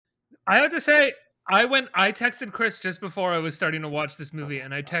I have to say, I texted Chris just before I was starting to watch this movie,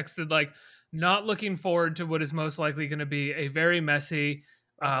 and I texted like, not looking forward to what is most likely going to be a very messy,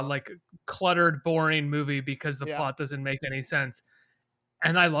 like cluttered, boring movie because the plot doesn't make any sense.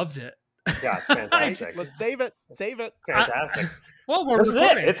 And I loved it. Yeah, it's fantastic. Let's save it. Fantastic. Well, we're this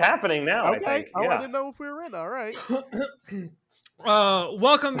recording. is it. It's happening now. Okay. I think. I didn't know if we were in. All right.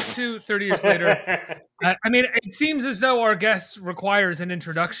 Welcome to 30 Years Later. I mean, it seems as though our guest requires an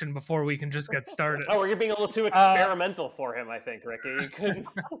introduction before we can just get started. Oh, we're being a little too experimental for him, I think, Ricky. You couldn't...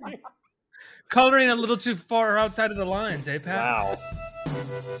 Coloring a little too far outside of the lines, eh, Pat? Wow.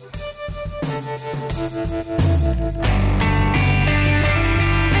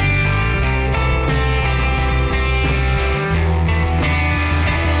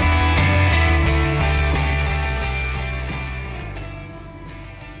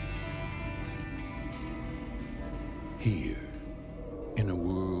 Here, in a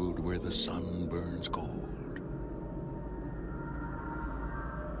world where the sun burns gold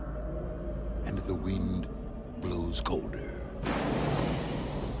and the wind blows colder,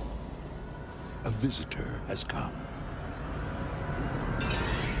 a visitor has come,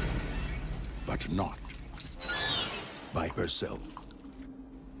 but not by herself.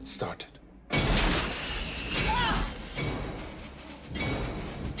 It started.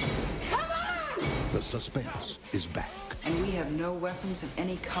 The suspense is back. And we have no weapons of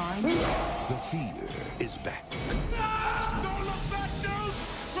any kind? The fear is back. No! Don't look back, dude!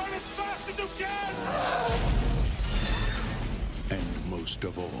 Run as fast as you can! And most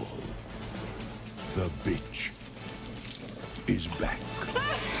of all, the bitch is back.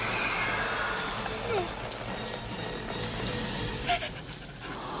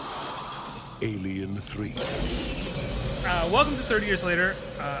 Alien 3. Welcome to 30 Years Later.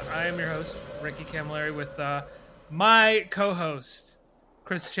 I am your host, Ricky Camilleri, with my co-host,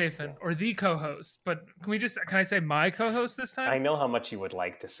 Chris Chafin, or the co-host. But can I say my co-host this time? I know how much you would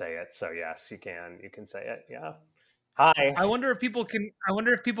like to say it, so yes, you can. You can say it. Yeah. Hi. I wonder if people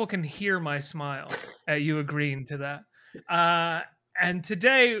can hear my smile at you agreeing to that. And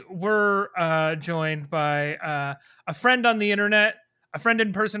today we're joined by a friend on the internet, a friend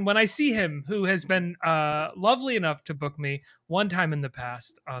in person when I see him, who has been lovely enough to book me one time in the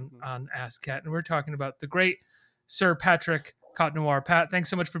past on AskCat, and we're talking about the great Sir Patrick Cotnoir. Pat, thanks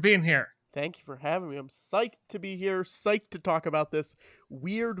so much for being here. Thank you for having me. I'm psyched to be here, psyched to talk about this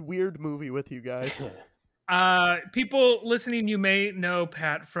weird movie with you guys. People listening, you may know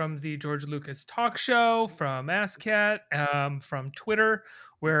Pat from the George Lucas talk show, from AskCat, from Twitter,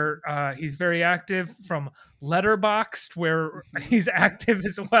 where he's very active, from Letterboxd, where he's active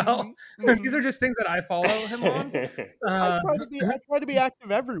as well. These are just things that I follow him on. I try to be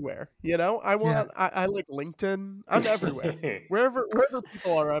active everywhere. You know, I like LinkedIn. I'm everywhere. wherever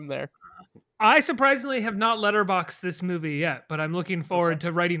people are, I'm there. I surprisingly have not letterboxed this movie yet, but I'm looking forward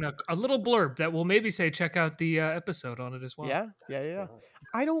to writing a little blurb that will maybe say check out the episode on it as well. Yeah.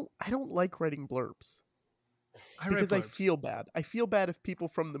 I don't like writing blurbs because I feel bad. I feel bad if people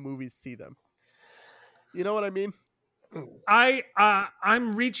from the movies see them. You know what I mean?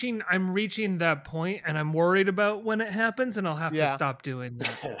 I'm reaching that point, and I'm worried about when it happens, and I'll have to stop doing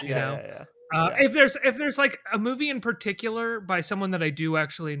that. You know? If there's like a movie in particular by someone that I do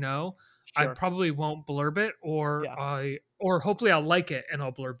actually know. Sure. I probably won't blurb it, or hopefully I'll like it and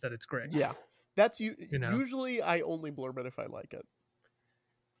I'll blurb that it's great. Yeah, that's usually I only blurb it if I like it,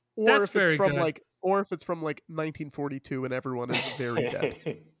 or if it's from good. Or if it's from like 1942 and everyone is very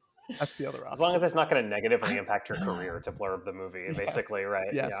dead. That's the other option. As long as it's not going to negatively impact your career to blurb the movie, basically,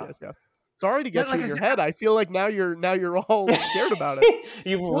 right? Yes. Sorry to get you in your head. I feel like now you're all scared about it.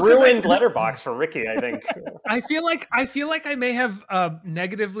 You've ruined Letterboxd for Ricky, I think. I feel like I may have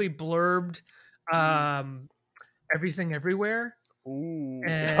negatively blurbed Everything Everywhere. Ooh.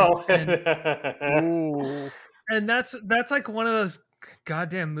 And that's like one of those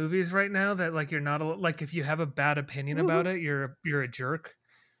goddamn movies right now that like you're not like if you have a bad opinion about it, you're a jerk.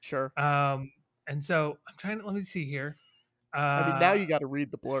 Sure. And so I'm trying to let me see here. I mean, now you got to read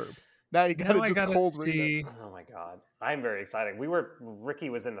the blurb. Now you got to just cold read it. Oh my god, I'm very excited. Ricky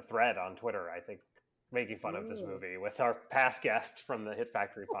was in the thread on Twitter, I think, making fun of this movie with our past guest from the Hit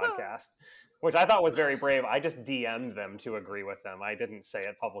Factory podcast, which I thought was very brave. I just DM'd them to agree with them. I didn't say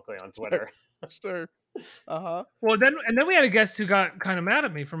it publicly on Twitter. Sure. Uh-huh. Well, then we had a guest who got kind of mad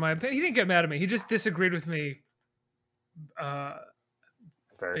at me for my opinion. He didn't get mad at me. He just disagreed with me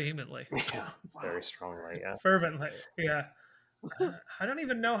vehemently. Yeah, very strongly, yeah. Fervently, yeah. I don't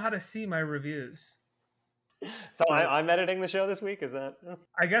even know how to see my reviews. So I'm editing the show this week. Is that?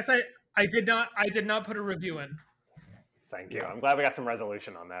 I guess I did not put a review in. Thank you. I'm glad we got some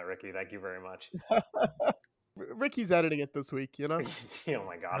resolution on that, Ricky. Thank you very much. Ricky's editing it this week, you know? Oh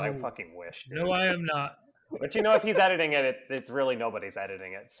my God, I fucking wish. Dude. No, I am not. But if he's editing it, it's really nobody's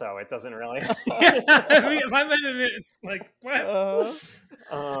editing it, so it doesn't really. I mean, if I'm editing it, it's like what?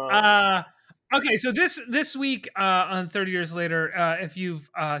 Okay, so this week on 30 Years Later, if you've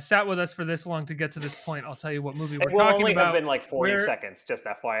sat with us for this long to get to this point, I'll tell you what movie we're talking about. It will only have been like 40 seconds, just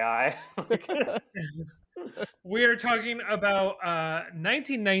FYI. We're talking about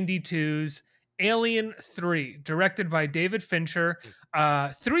 1992's Alien 3, directed by David Fincher.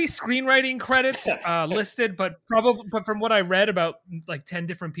 3 screenwriting credits listed, but from what I read, about like 10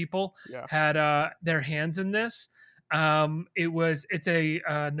 different people had their hands in this. It's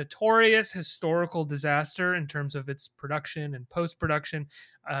a notorious historical disaster in terms of its production and post-production.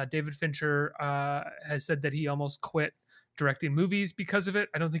 David Fincher has said that he almost quit directing movies because of it.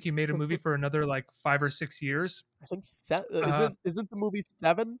 I don't think he made a movie for another like 5 or 6 years. I think isn't the movie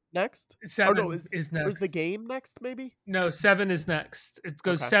 7 next? 7 is next. Or is The Game next, maybe? No, 7 is next. It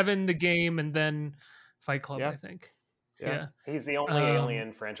goes 7, The Game, and then Fight Club, I think. Yeah. He's the only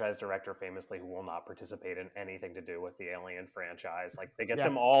Alien franchise director famously who will not participate in anything to do with the Alien franchise. Like, they get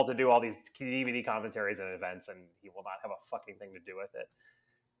them all to do all these DVD commentaries and events, and he will not have a fucking thing to do with it.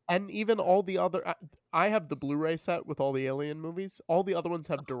 And even all the other... I have the Blu-ray set with all the Alien movies. All the other ones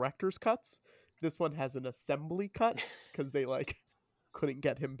have director's cuts. This one has an assembly cut because they, like, couldn't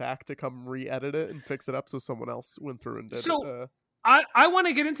get him back to come re-edit it and fix it up, so someone else went through and did it. I want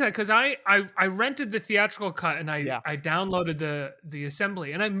to get into that because I rented the theatrical cut and I downloaded the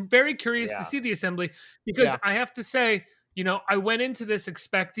assembly, and I'm very curious to see the assembly because I have to say, you know, I went into this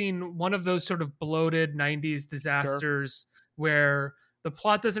expecting one of those sort of bloated 90s disasters where the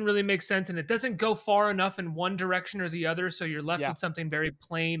plot doesn't really make sense and it doesn't go far enough in one direction or the other, so you're left with something very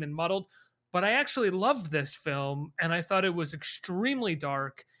plain and muddled. But I actually loved this film, and I thought it was extremely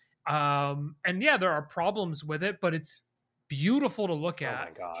dark. And there are problems with it, but it's beautiful to look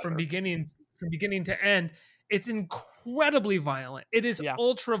at from beginning to end. It's incredibly violent. It is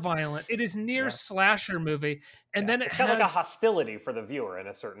ultra violent. It is near slasher movie, and then it's got like a hostility for the viewer in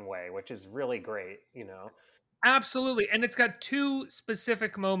a certain way, which is really great. You know, absolutely. And it's got 2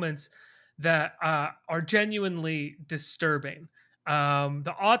 specific moments that are genuinely disturbing.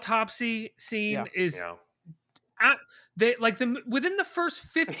 The autopsy scene is within the first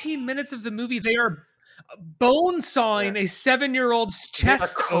 15 minutes of the movie, they are bone sawing a 7-year-old's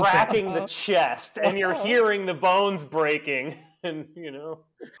chest, cracking the chest, and you're hearing the bones breaking. And you know,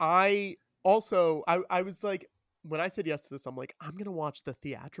 I was like, when I said yes to this, I'm like, I'm gonna watch the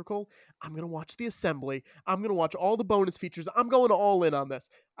theatrical, I'm gonna watch the assembly, I'm gonna watch all the bonus features. I'm going all in on this.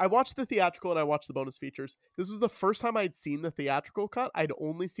 I watched the theatrical and I watched the bonus features. This was the first time I'd seen the theatrical cut. I'd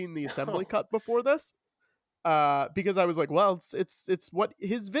only seen the assembly cut before this. Because I was like, well, it's what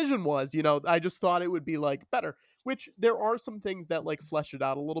his vision was, you know. I just thought it would be like better, which there are some things that like flesh it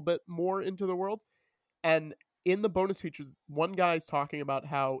out a little bit more into the world. And in the bonus features, one guy's talking about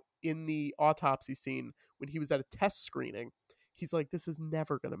how in the autopsy scene, when he was at a test screening, he's like, this is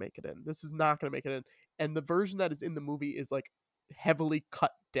never going to make it in. This is not going to make it in. And the version that is in the movie is like heavily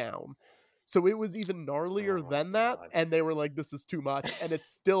cut down. So it was even gnarlier than that. And they were like, this is too much. And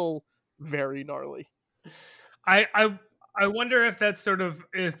it's still very gnarly. I wonder if that's sort of,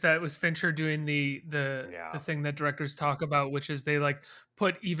 if that was Fincher doing the thing that directors talk about, which is they like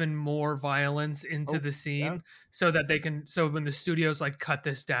put even more violence into the scene so that they can, so when the studios like cut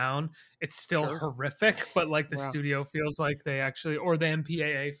this down, it's still horrific, but like the studio feels like they actually, or the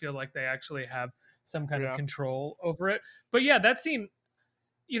MPAA feel like they actually have some kind of control over it. But yeah, that scene,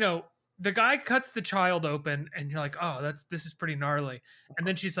 you know, the guy cuts the child open and you're like, oh, this is pretty gnarly. And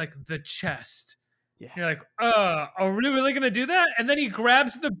then she's like, the chest. Yeah. You're like, are we really gonna do that? And then he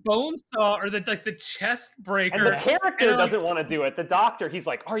grabs the bone saw or the chest breaker. And the character doesn't want to do it. The doctor, he's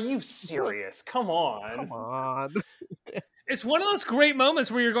like, are you serious? Come on. It's one of those great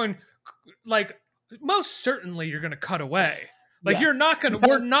moments where you're going, like, most certainly you're gonna cut away. Like we're not gonna.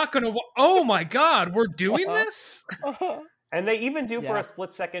 Oh my God, we're doing this. And they even do for a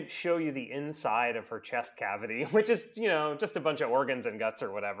split second show you the inside of her chest cavity, which is, you know, just a bunch of organs and guts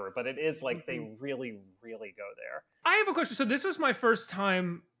or whatever. But it is like they really, really go there. I have a question. So this was my first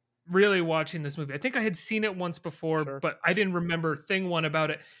time really watching this movie. I think I had seen it once before, but I didn't remember thing one about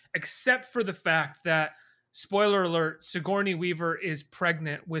it, except for the fact that, spoiler alert, Sigourney Weaver is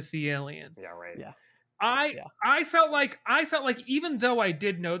pregnant with the alien. Yeah, right. Yeah. I felt like even though I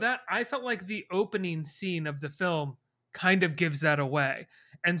did know that, I felt like the opening scene of the film kind of gives that away.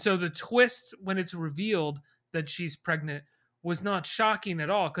 And so the twist when it's revealed that she's pregnant was not shocking at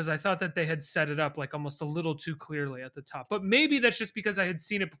all because I thought that they had set it up like almost a little too clearly at the top. But maybe that's just because I had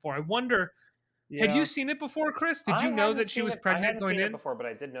seen it before. I wonder, had you seen it before, Chris? Did you know that she was pregnant I hadn't going seen it in? before, but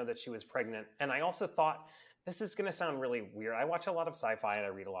I did know that she was pregnant. And I also thought, this is going to sound really weird. I watch a lot of sci-fi and I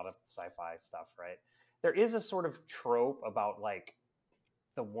read a lot of sci-fi stuff, right? There is a sort of trope about like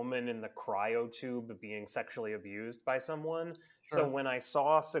the woman in the cryotube being sexually abused by someone. Sure. So when I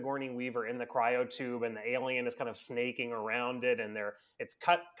saw Sigourney Weaver in the cryotube and the alien is kind of snaking around it and it's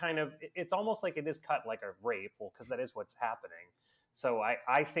cut kind of, it's almost like it is cut like a rape, well, because that is what's happening. So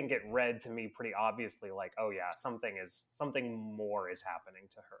I think it read to me pretty obviously like, oh yeah, something more is happening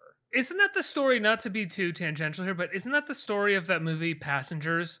to her. Isn't that the story, not to be too tangential here, but isn't that the story of that movie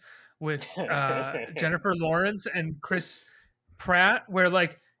Passengers with Jennifer Lawrence and Chris Pratt, where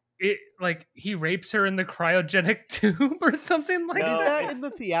like he rapes her in the cryogenic tube or something like No, Is that? that in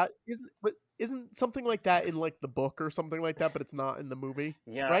the isn't something like that in like the book or something like that, but it's not in the movie?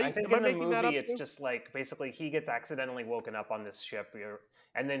 Yeah, right? I think Am I in the making that movie up it's too? just like basically he gets accidentally woken up on this ship,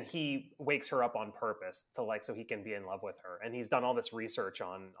 and then he wakes her up on purpose to like so he can be in love with her, and he's done all this research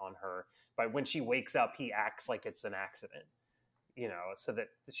on her. But when she wakes up, he acts like it's an accident, so that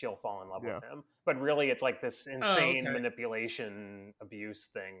she'll fall in love with him. But really, it's like this insane manipulation abuse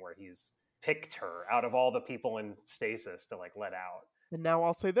thing where he's picked her out of all the people in stasis to like let out. And now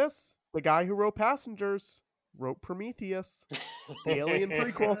I'll say this: the guy who wrote Passengers wrote Prometheus, the Alien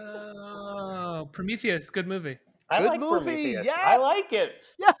prequel. Oh, Prometheus, good movie. I Good like movie, Prometheus. yeah! I like it.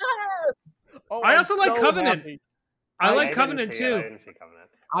 Yes! Oh, I I'm also like so Covenant. happy. I like didn't Covenant see it. too. I didn't see Covenant.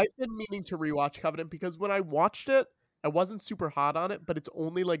 I've been meaning to rewatch Covenant because when I watched it, I wasn't super hot on it, but it's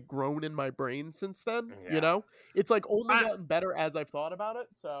only like grown in my brain since then. Yeah. It's like only I- gotten better as I've thought about it.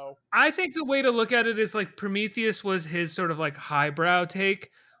 So I think the way to look at it is like Prometheus was his sort of like highbrow take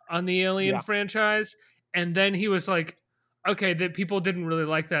on the Alien Yeah. franchise, and then he was like, okay, that people didn't really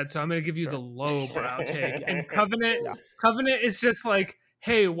like that, so I'm going to give you the lowbrow take. And Covenant is just like,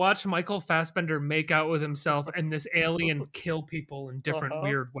 hey, watch Michael Fassbender make out with himself and this alien kill people in different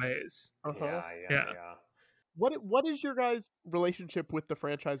weird ways. Yeah. What is your guys' relationship with the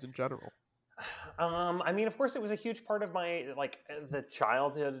franchise in general? I mean, of course, it was a huge part of my the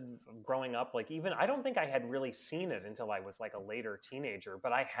childhood growing up. Like, even I don't think I had really seen it until I was like a later teenager.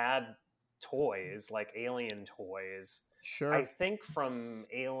 But I had toys, like alien toys. Sure. I think from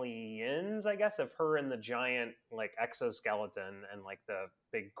Aliens, I guess, of her and the giant like exoskeleton and like the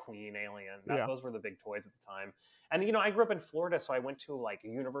big queen alien. Those were the big toys at the time. And I grew up in Florida, so I went to like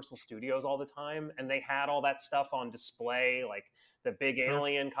Universal Studios all the time, and they had all that stuff on display, like the big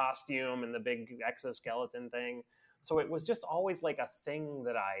alien costume and the big exoskeleton thing. So it was just always like a thing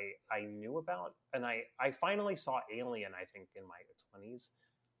that I knew about. And I finally saw Alien, I think, in my 20s.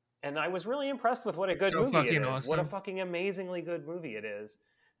 And I was really impressed with what a good movie it is. Awesome. What a fucking amazingly good movie it is.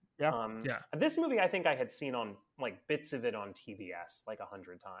 Yeah. This movie, I think I had seen on like bits of it on TBS like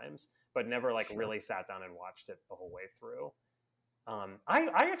 100 times, but never like really sat down and watched it the whole way through. I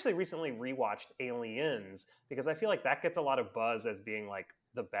actually recently rewatched Aliens because I feel like that gets a lot of buzz as being like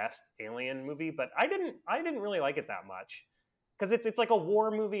the best Alien movie, but I didn't really like it that much because it's like a war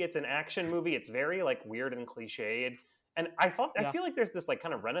movie, it's an action movie, it's very like weird and cliched. And I feel like there's this like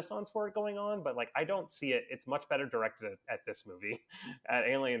kind of renaissance for it going on, but like I don't see it. It's much better directed at this movie, at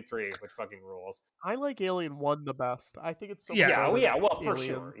Alien 3, which fucking rules. I like Alien 1 the best. I think it's so Yeah. much better than Well, for Aliens.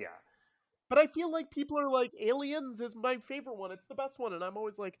 sure, yeah. But I feel like people are like, Aliens is my favorite one. It's the best one. And I'm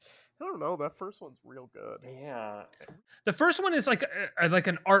always like, I don't know. That first one's real good. Yeah. The first one is like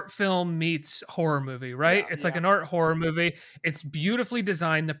an art film meets horror movie, right? Yeah, It's like an art horror movie. It's beautifully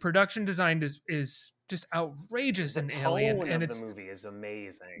designed. The production design is just outrageous The in tone Alien, and of it's the movie is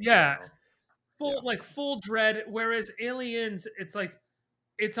amazing. Yeah. you know? full dread. Whereas Aliens, it's like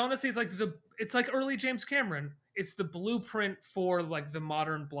early James Cameron. It's the blueprint for like the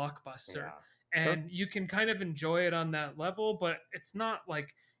modern blockbuster. Yeah. And you can kind of enjoy it on that level, but it's not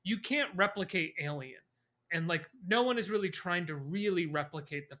like you can't replicate Alien. And like no one is really trying to really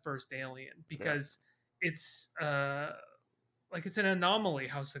replicate the first Alien because it's it's an anomaly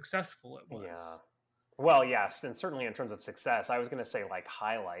how successful it was. Yeah. Well, yes, and certainly in terms of success, I was going to say like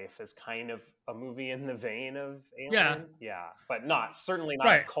High Life is kind of a movie in the vein of Alien. Yeah, but certainly not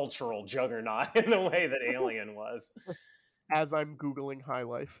a cultural juggernaut in the way that Alien was. As I'm Googling High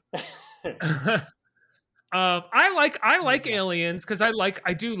Life. I like Aliens because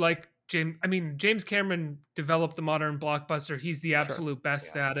I do like James Cameron developed the modern blockbuster. He's the absolute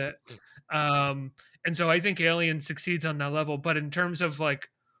best at it. And so I think Alien succeeds on that level. But in terms of like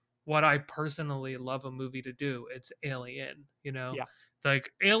what I personally love a movie to do, it's Alien, Yeah.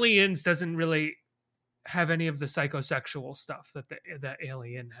 Like Aliens doesn't really have any of the psychosexual stuff that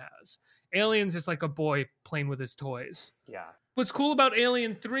Alien has. Aliens is like a boy playing with his toys. Yeah. What's cool about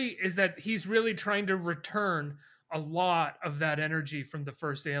Alien 3 is that he's really trying to return a lot of that energy from the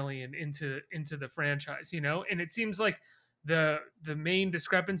first Alien into the franchise, you know? And it seems like the main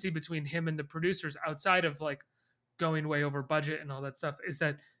discrepancy between him and the producers, outside of like going way over budget and all that stuff, is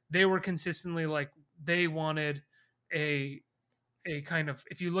that they were consistently like, they wanted a kind of,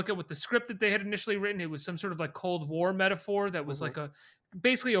 if you look at what the script that they had initially written, it was some sort of like Cold War metaphor that was like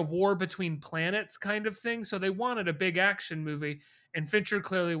basically a war between planets kind of thing. So they wanted a big action movie, and Fincher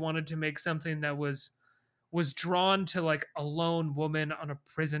clearly wanted to make something that was drawn to like a lone woman on a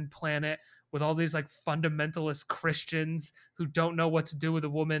prison planet with all these like fundamentalist Christians who don't know what to do with a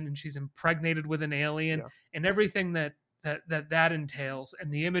woman, and she's impregnated with an alien, and everything that entails,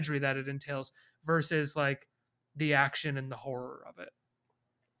 and the imagery that it entails, versus like the action and the horror of it.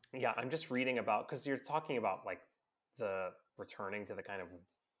 Yeah, I'm just reading about, because you're talking about like the returning to the kind of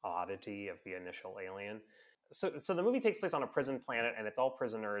oddity of the initial Alien. So the movie takes place on a prison planet, and it's all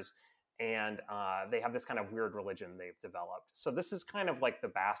prisoners, and they have this kind of weird religion they've developed. So this is kind of like the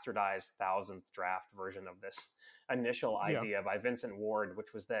bastardized 1000th draft version of this initial idea by Vincent Ward,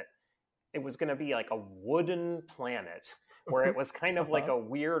 which was that it was going to be like a wooden planet where it was kind of like a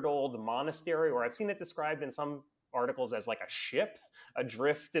weird old monastery, or I've seen it described in some articles as like a ship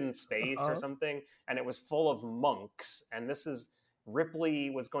adrift in space or something, and it was full of monks. And this is,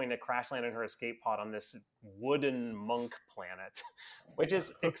 Ripley was going to crash land in her escape pod on this wooden monk planet, which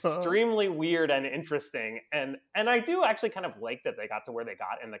is extremely weird and interesting. And I do actually kind of like that they got to where they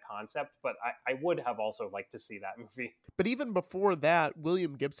got in the concept, but I would have also liked to see that movie. But even before that,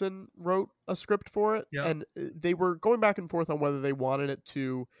 William Gibson wrote a script for it, and they were going back and forth on whether they wanted it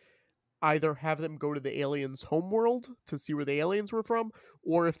to either have them go to the aliens' homeworld to see where the aliens were from,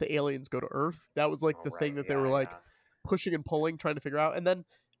 or if the aliens go to Earth. That was like the thing that they were like pushing and pulling, trying to figure out. And then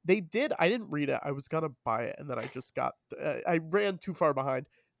they did, I didn't read it, I was gonna buy it, and then I just got, I ran too far behind.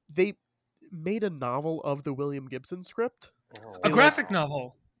 They made a novel of the William Gibson script. A graphic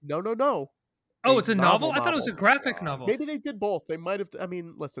novel? No. Oh, it's a novel? I thought it was a graphic novel. Maybe they did both. They might have, I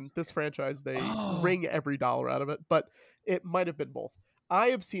mean, listen, this franchise, they wring every dollar out of it, but it might have been both. I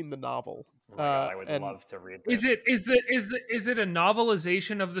have seen the novel. Oh my God, I would love to read this. Is it a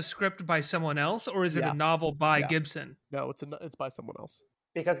novelization of the script by someone else, or is it a novel by Gibson? No, it's by someone else.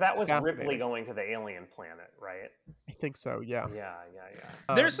 Because that was Ripley going to the alien planet, right? I think so, yeah. Yeah.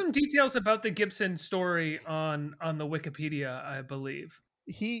 There's some details about the Gibson story on the Wikipedia, I believe.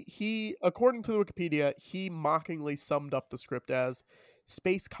 He according to the Wikipedia, he mockingly summed up the script as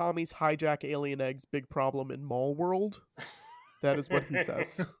space commies hijack alien eggs, big problem in mall world. That is what he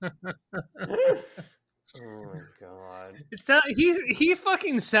says. Oh my God! He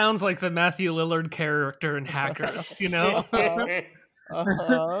fucking sounds like the Matthew Lillard character in Hackers, you know.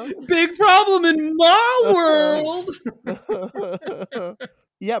 Big problem in my world.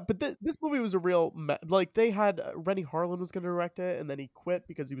 Yeah, but this movie was a real like they had Rennie Harlan was going to direct it, and then he quit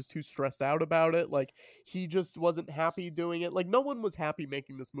because he was too stressed out about it. Like he just wasn't happy doing it. Like no one was happy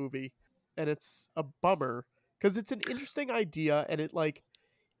making this movie, and it's a bummer. Because it's an interesting idea, and it like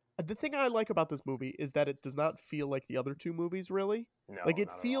the thing I like about this movie is that it does not feel like the other two movies really. No, like it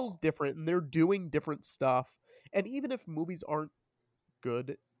feels different, and they're doing different stuff. And even if movies aren't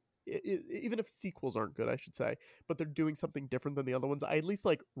good, even if sequels aren't good, I should say, but they're doing something different than the other ones, I at least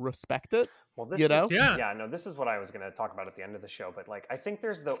like respect it. Well, this this is what I was going to talk about at the end of the show. But like, I think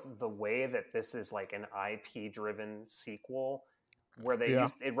there's the way that this is like an IP driven sequel, where they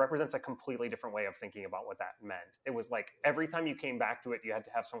it represents a completely different way of thinking about what that meant. It was like every time you came back to it, you had to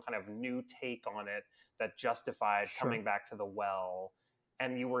have some kind of new take on it that justified coming back to the well.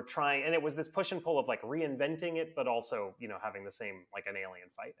 And you were trying, and it was this push and pull of like reinventing it, but also, you know, having the same, like an alien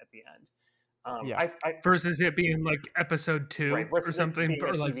fight at the end. Versus it being like episode 2 or something. Or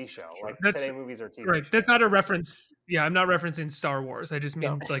a like, TV show. Like today movies are TV Right. shows. That's not a reference. Yeah, I'm not referencing Star Wars. I just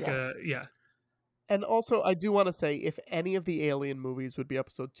mean And also, I do want to say, if any of the Alien movies would be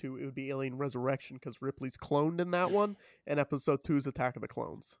episode 2, it would be Alien Resurrection, because Ripley's cloned in that one, and episode 2 is Attack of the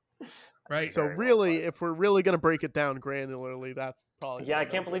Clones. Right. So really, if we're really going to break it down granularly, that's probably... Yeah, I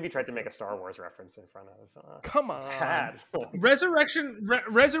can't believe you tried to make a Star Wars reference in front of... Come on!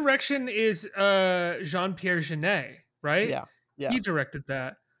 Resurrection is Jean-Pierre Jeunet, right? Yeah. He directed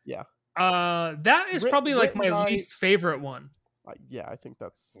that. Yeah. That is probably like my least favorite one. Yeah, I think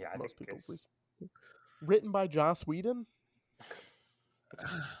that's most people's least. Written by Joss Whedon.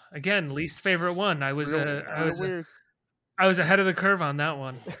 Again, least favorite one. I was weird. I was ahead of the curve on that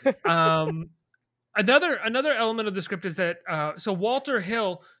one. Another element of the script is that so Walter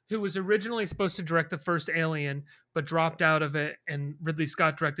Hill, who was originally supposed to direct the first Alien but dropped out of it, and Ridley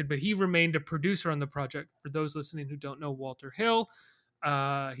Scott directed, but he remained a producer on the project. For those listening who don't know Walter Hill,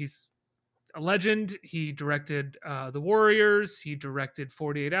 he's a legend. He directed The Warriors. He directed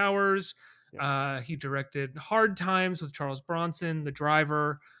 48 Hours. He directed Hard Times with Charles Bronson, The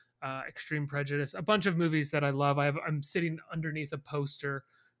Driver, Extreme Prejudice, a bunch of movies that I love. I'm sitting underneath a poster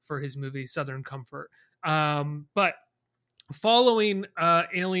for his movie Southern Comfort. But following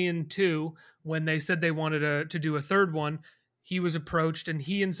Alien 2, when they said they wanted to do a third one, he was approached and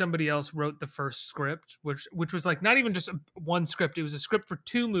he and somebody else wrote the first script, which was like not even just one script. It was a script for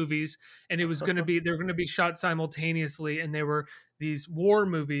 2 movies, and it was going to be, they were going to be shot simultaneously, and they were these war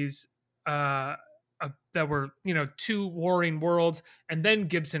movies that were, 2 warring worlds. And then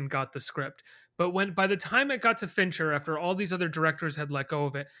Gibson got the script. But by the time it got to Fincher, after all these other directors had let go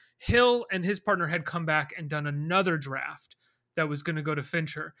of it, Hill and his partner had come back and done another draft that was going to go to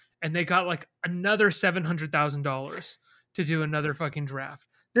Fincher, and they got like another $700,000 to do another fucking draft.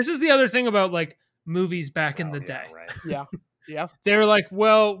 This is the other thing about like movies back in the day. Right. Yeah. They're like,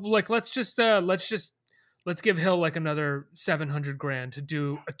 well, like let's give Hill like another $700,000 to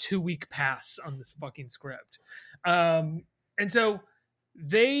do a 2-week pass on this fucking script. And so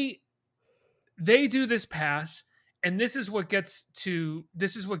they do this pass, and this is what gets to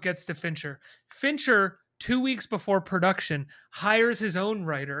Fincher. Fincher, 2 weeks before production, hires his own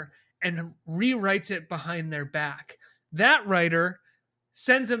writer and rewrites it behind their back. That writer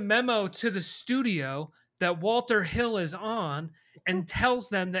sends a memo to the studio that Walter Hill is on and tells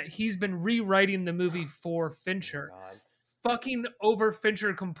them that he's been rewriting the movie for Fincher. Fucking over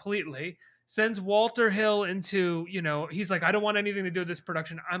Fincher completely. Sends Walter Hill into, he's like, I don't want anything to do with this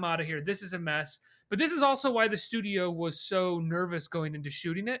production. I'm out of here. This is a mess. But this is also why the studio was so nervous going into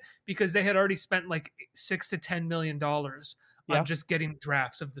shooting it, because they had already spent like $6 to $10 million on just getting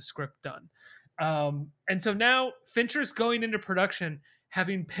drafts of the script done. And so now Fincher's going into production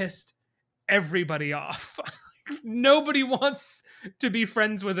having pissed everybody off. Nobody wants to be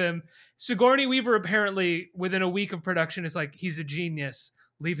friends with him. Sigourney Weaver apparently within a week of production is like, he's a genius.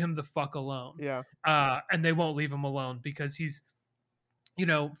 Leave him the fuck alone. Yeah. And they won't leave him alone because he's,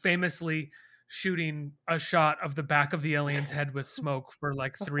 famously shooting a shot of the back of the alien's head with smoke for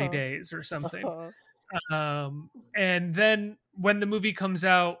like 3 days or something. And then when the movie comes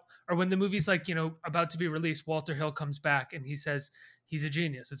out, or when the movie's like, about to be released, Walter Hill comes back and he says he's a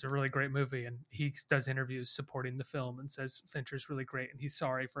genius. It's a really great movie. And he does interviews supporting the film and says Fincher's really great. And he's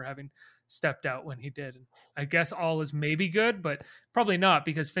sorry for having stepped out when he did. And I guess all is maybe good, but probably not,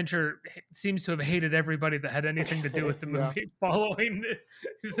 because Fincher seems to have hated everybody that had anything to do with the movie following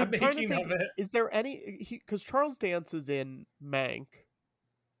the making of it. Is there any, because Charles Dance is in Mank.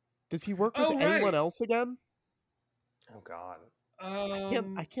 Does he work with anyone else again? Oh God.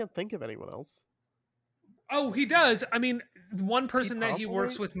 I can't think of anyone else. Oh, he does. I mean, one person that he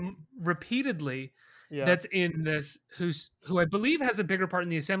works with repeatedly that's in this, who I believe has a bigger part in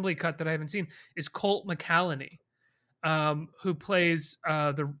the assembly cut that I haven't seen, is Colt McCallany, who plays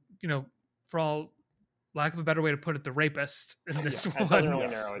for all lack of a better way to put it, the rapist in this one. Doesn't really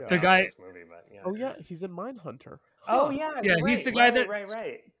narrow it the down guy. in this movie, but yeah. Oh yeah, he's in Mindhunter. Oh yeah, he's the guy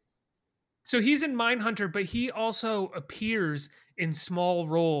right. So he's in Mindhunter, but he also appears in small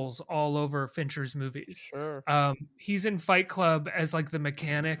roles all over Fincher's movies. Sure. He's in Fight Club as like the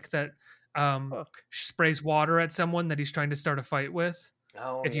mechanic that sprays water at someone that he's trying to start a fight with.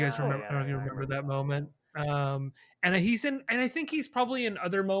 Oh, if you guys remember, I don't know if you remember that moment. And I think he's probably in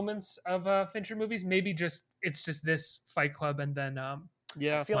other moments of Fincher movies. Maybe it's just this Fight Club, and then I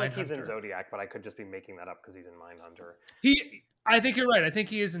feel like he's in Mindhunter. Zodiac, but I could just be making that up because he's in Mindhunter. I think you're right. I think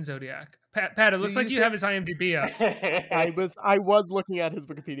he is in Zodiac. Pat, it looks like you have his IMDb up. I was looking at his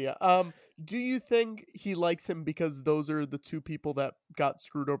Wikipedia. Do you think he likes him because those are the 2 people that got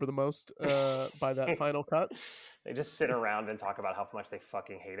screwed over the most by that final cut? They just sit around and talk about how much they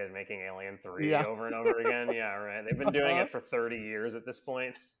fucking hated making Alien 3 over and over again. Yeah, right. They've been doing it for 30 years at this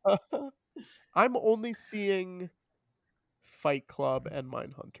point. I'm only seeing Fight Club and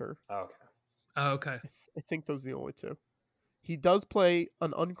Mindhunter. Okay. I think those are the only 2. He does play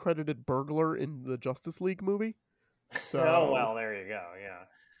an uncredited burglar in the Justice League movie. So... Oh, well, there you go. Yeah.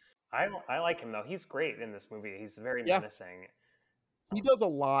 I like him, though. He's great in this movie. He's very menacing. He does a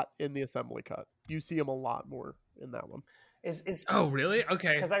lot in the assembly cut. You see him a lot more in that one. Oh, really?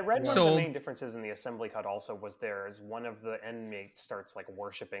 Okay. Because I read one of the main differences in the assembly cut also was there's one of the inmates starts like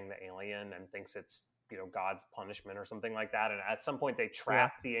worshiping the alien and thinks it's, God's punishment or something like that. And at some point they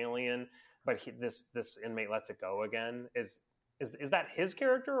trap the alien, but this inmate lets it go again. Is Is that his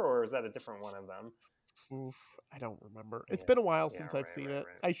character or is that a different one of them? Oof, I don't remember. It's Yeah. been a while Yeah, since I've right, seen right, it.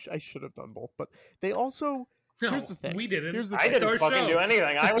 right. I should have done both, but they also. Here's No, the thing. we didn't. Here's the I thing. It's didn't our fucking show. do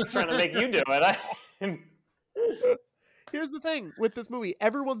anything. I was trying to make you do it. Here's the thing with this movie.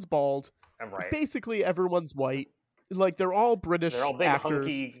 Everyone's bald. I'm right. Basically, everyone's white. Like they're all British They're all big actors.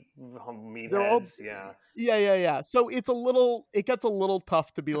 hunky They're all meatheads. Yeah. yeah. So it gets a little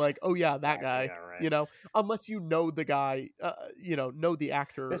tough to be like, oh yeah, that guy. Yeah, right. Unless you know the guy, know the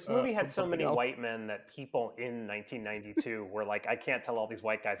actor. This movie from had so something many else. white men that people in 1992 were like, I can't tell all these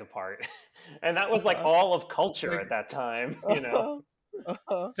white guys apart. And that was like all of culture at that time,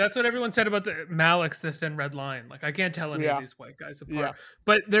 That's what everyone said about the Malik's The Thin Red Line. Like, I can't tell any Yeah. of these white guys apart. Yeah.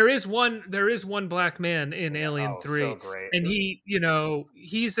 But there is one black man in Alien 3. So great. And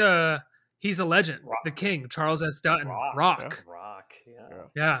he's a legend. Rock. The King, Charles S. Dutton. Rock. Rock. Yeah.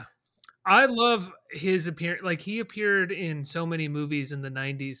 Yeah. I love his appearance. Like, he appeared in so many movies in the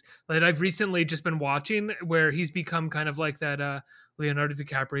 90s that I've recently just been watching, where he's become kind of like that Leonardo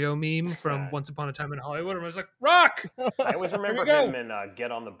DiCaprio meme from Once Upon a Time in Hollywood. And I was like, Rock! I always remember Here we him in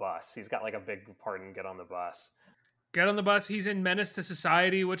Get on the Bus. He's got like a big part in Get on the Bus. Get on the Bus. He's in Menace to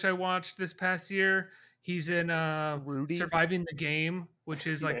Society, which I watched this past year. He's in Rudy? Surviving the Game, which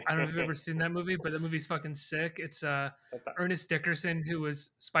is like, I don't know if you've ever seen that movie, but that movie's fucking sick. It's Ernest Dickerson, who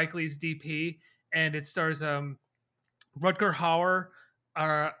was Spike Lee's DP, and it stars Rutger Hauer,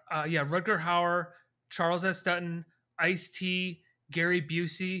 Rutger Hauer, Charles S. Dutton, Ice-T, Gary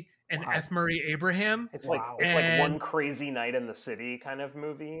Busey, and Wow. F. Murray Abraham. It's like Wow. it's like And- One Crazy Night in the City kind of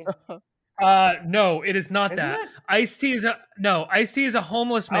movie. No, it is not Isn't that. it? Ice-T is a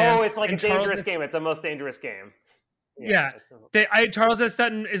homeless man. Oh, it's like a and Charles dangerous S. game. It's the most dangerous game. Yeah. it's Charles S.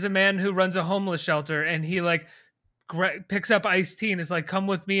 Dutton is a man who runs a homeless shelter, and he like picks up Ice-T and is like, "Come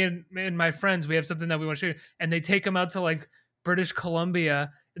with me and my friends. We have something that we want to show you." And they take him out to like British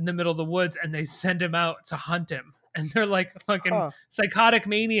Columbia in the middle of the woods, and they send him out to hunt him. And they're like fucking psychotic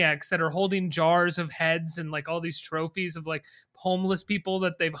maniacs that are holding jars of heads and like all these trophies of like homeless people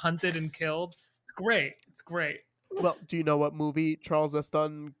that they've hunted and killed. It's great. It's great. Well, do you know what movie Charles S.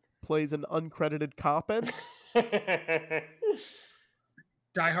 Dutton plays an uncredited cop in?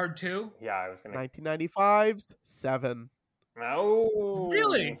 Die Hard 2? Yeah, I was gonna. 1995's Seven. Oh,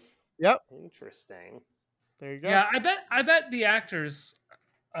 Really? Yep. Interesting. There you go. Yeah, I bet the actors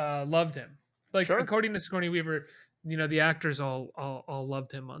loved him. Like Sure. according to Sigourney Weaver, the actors all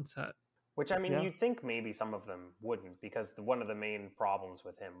loved him on set. Which I mean, Yeah. you'd think maybe some of them wouldn't, because one of the main problems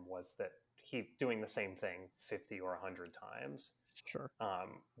with him was that he doing the same thing 50 or 100 times, Sure.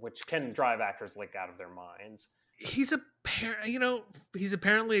 which can drive actors like out of their minds. He's he's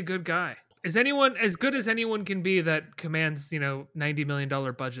apparently a good guy. Is anyone as good as anyone can be that commands, $90 million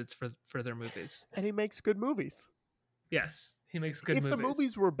budgets for their movies? And he makes good movies. Yes, he makes good If movies. the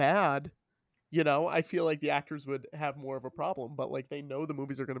movies were bad, I feel like the actors would have more of a problem, but like they know the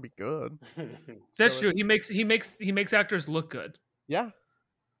movies are going to be good. That's so true. it's- He makes actors look good. Yeah.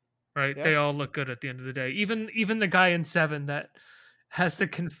 Right? Yeah. They all look good at the end of the day. Even the guy in Seven that has to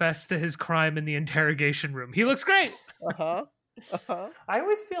confess to his crime in the interrogation room. He looks great. Uh-huh. Uh-huh. I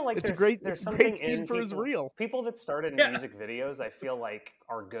always feel like It's a there's great something scene in for his people, reel. people that started in Yeah. music videos. I feel like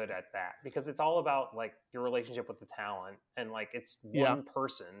are good at that because it's all about like your relationship with the talent and like it's Yeah. one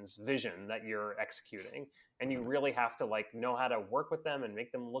person's vision that you're executing, and you really have to like know how to work with them and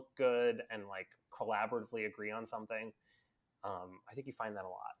make them look good and like collaboratively agree on something. I think you find that a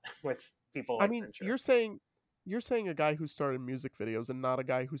lot with people. Like I mean, Fincher. you're saying a guy who started in music videos and not a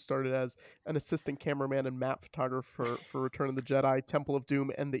guy who started as an assistant cameraman and map photographer for Return of the Jedi, Temple of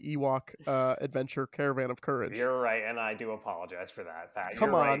Doom, and the Ewok adventure Caravan of Courage. You're right, and I do apologize for that, Pat. Come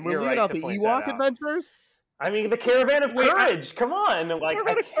You're on, right. we're You're leaving right out to the point that Ewok out. adventures. I mean, the Caravan of Wait, Courage. Come on, like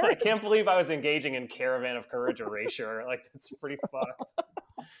Caravan of I Courage. can't believe I was engaging in Caravan of Courage erasure. Like that's pretty fucked.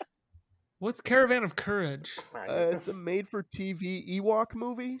 What's Caravan of Courage? It's a made-for-TV Ewok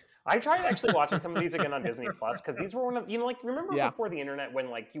movie. I tried actually watching some of these again on Disney Plus because these were one of like remember Yeah. before the internet when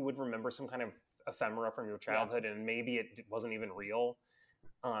like you would remember some kind of ephemera from your childhood and maybe it wasn't even real.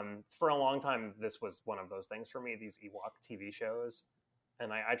 For a long time, this was one of those things for me. These Ewok TV shows,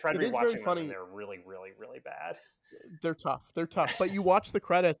 and I tried It is very rewatching them, funny. and they're really, really, really bad. They're tough. But you watch the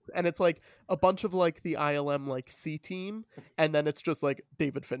credits, and it's like a bunch of like the ILM like C team, and then it's just like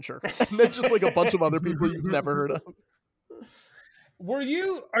David Fincher, and then just like a bunch of other people you've never heard of. Were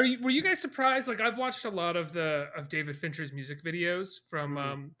you guys surprised? Like I've watched a lot of David Fincher's music videos from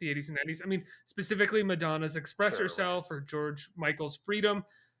the 80s and 90s. I mean, specifically Madonna's Express Sure, Yourself or George Michael's Freedom.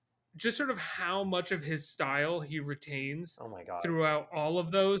 just sort of how much of his style he retains Oh my god. throughout all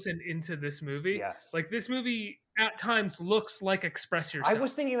of those and into this movie. Yes. Like this movie at times looks like Express I Yourself.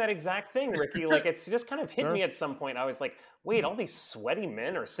 was thinking that exact thing, Ricky. Like, it's just kind of hit Sure. me at some point. I was like, wait, all these sweaty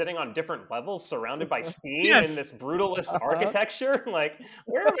men are sitting on different levels surrounded by steam Yes. in this brutalist architecture. Like,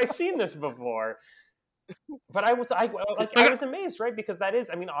 where have I seen this before? But I was amazed, right? Because that is,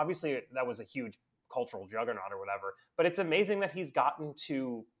 I mean, obviously that was a huge cultural juggernaut or whatever, but it's amazing that he's gotten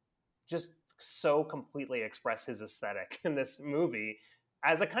to just so completely express his aesthetic in this movie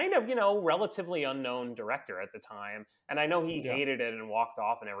as a kind of, relatively unknown director at the time. And I know he Yeah. hated it and walked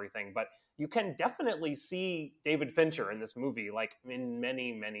off and everything, but you can definitely see David Fincher in this movie, like in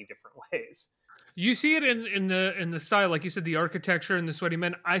many, many different ways. You see it in the style, like you said, the architecture and the sweaty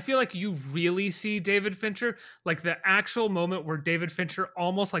men. I feel like you really see David Fincher, like the actual moment where David Fincher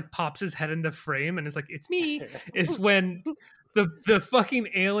almost like pops his head into frame and is like, "It's me," is when the fucking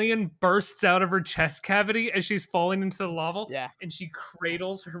alien bursts out of her chest cavity as she's falling into the lava, Yeah. and she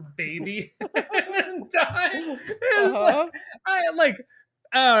cradles her baby and dies. Uh-huh.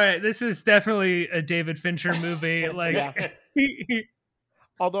 All right, this is definitely a David Fincher movie. Like, Yeah.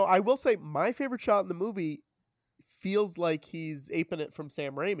 Although I will say my favorite shot in the movie feels like he's aping it from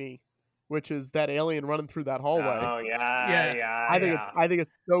Sam Raimi, which is that alien running through that hallway. Oh yeah. I think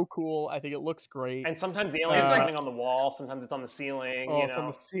it's so cool. I think it looks great. And sometimes the alien's It's like- running on the wall, sometimes it's on the ceiling. It's on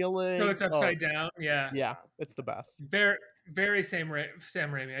the ceiling. so it's upside down. Yeah. Yeah, it's the best. Very, very Sam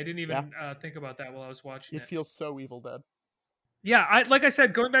Raimi. I didn't even think about that while I was watching It it. feels so Evil Dead. Yeah, like I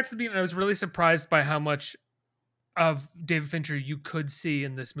said, going back to the beginning, I was really surprised by how much of David Fincher you could see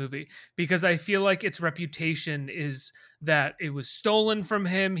in this movie, because I feel like its reputation is that it was stolen from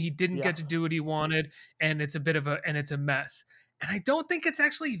him. He didn't Yeah. get to do what he wanted, and it's a mess. And I don't think it's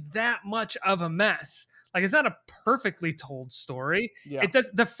actually that much of a mess. Like, it's not a perfectly told story. Yeah. It does.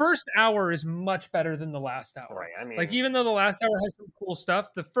 The first hour is much better than the last hour. Right. I mean, Like, even though the last hour has some cool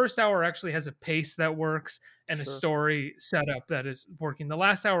stuff, the first hour actually has a pace that works and a Sure. story setup that is working. The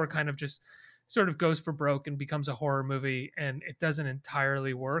last hour kind of just sort of goes for broke and becomes a horror movie, and it doesn't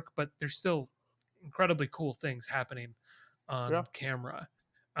entirely work, but there's still incredibly cool things happening on camera.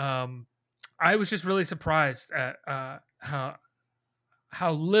 I was just really surprised at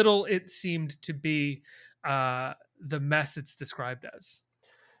how little it seemed to be the mess it's described as.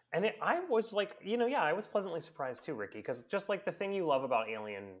 and I was like, I was pleasantly surprised too, Ricky, because just like the thing you love about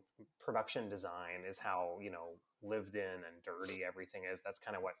Alien production design is how, lived in and dirty everything is. That's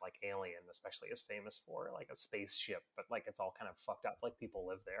kind of what like Alien especially is famous for, like a spaceship, but like it's all kind of fucked up, like people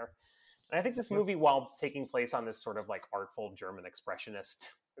live there. And I think this movie, while taking place on this sort of like artful German expressionist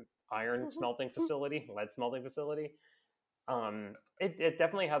iron smelting facility, lead smelting facility, it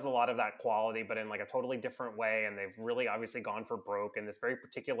definitely has a lot of that quality, but in like a totally different way. And they've really obviously gone for broke in this very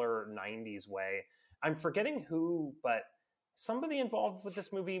particular 90s way. I'm forgetting who, but somebody involved with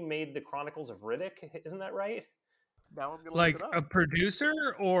this movie made the Chronicles of Riddick. Isn't that right? Now I'm gonna Like look it a up. producer,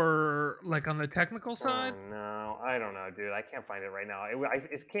 or like on the technical side? Oh, no, I don't know, dude. I can't find it right now.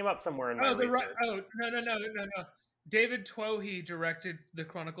 It came up somewhere in my Oh, research. no. David Twohy directed the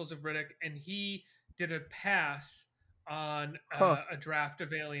Chronicles of Riddick, and he did a pass on a draft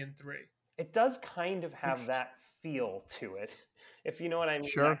of Alien 3. It does kind of have that feel to it, if you know what I mean.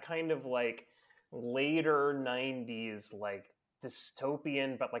 Sure. That kind of like later 90s, like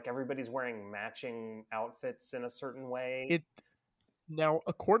dystopian, but like everybody's wearing matching outfits in a certain way. Now,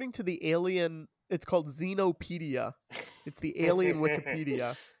 according to the Alien, it's called Xenopedia. It's the Alien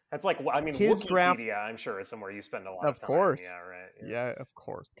Wikipedia. That's like, I mean, His Wikipedia, draft- I'm sure, is somewhere you spend a lot of Of time. course. Yeah, right. Yeah, of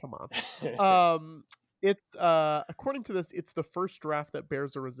course. Come on. It's according to this, it's the first draft that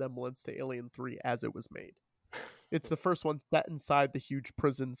bears a resemblance to Alien 3 as it was made. It's the first one set inside the huge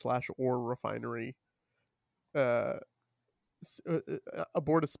prison/ore refinery,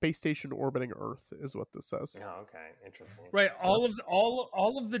 aboard a space station orbiting Earth, is what this says. Oh, okay, interesting. Right. All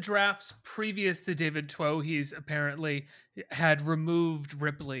of the drafts previous to David Twohy's apparently had removed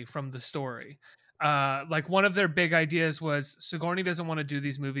Ripley from the story. Like one of their big ideas was Sigourney doesn't want to do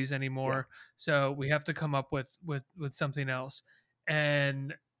these movies anymore, so we have to come up with something else.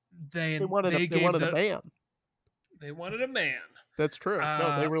 And they wanted a man. They wanted a man. That's true.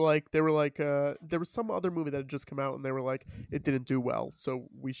 No, they were like there was some other movie that had just come out, and they were like, it didn't do well, so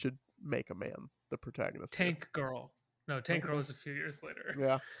we should make a man the protagonist. Tank Girl. No, Tank Girl was a few years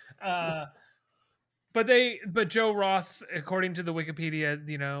later. Yeah. But Joe Roth, according to the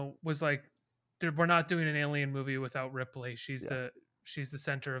Wikipedia, was like, we're not doing an Alien movie without Ripley. She's the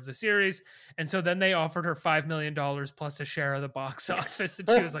center of the series. And so then they offered her $5 million plus a share of the box office, and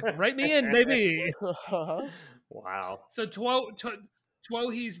she was like, write me in, baby. Wow. So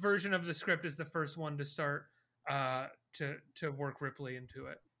Twohy's version of the script is the first one to start to work Ripley into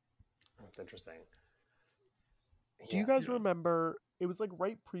it. That's interesting. Do you guys remember? It was like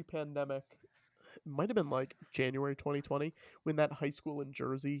right pre-pandemic. It might have been like January 2020 when that high school in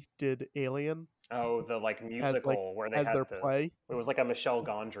Jersey did Alien. Oh, the like musical where they as had their play. It was like a Michel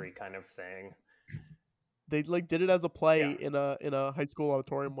Gondry kind of thing. They like did it as a play in a high school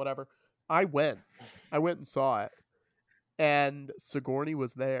auditorium, whatever. I went and saw it, and Sigourney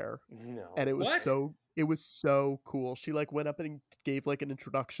was there, No. and it was What? so cool. She like went up and gave like an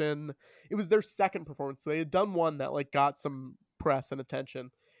introduction. It was their second performance. They had done one that like got some press and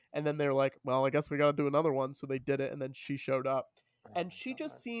attention, and then they're like, well, I guess we got to do another one. So they did it, and then she showed up, and she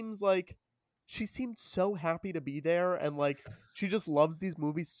just seems like she seemed so happy to be there, and like she just loves these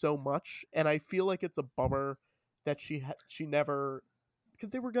movies so much. And I feel like it's a bummer that she never,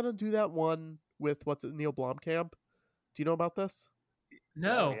 because they were gonna do that one with Neil Blomkamp. Do you know about this?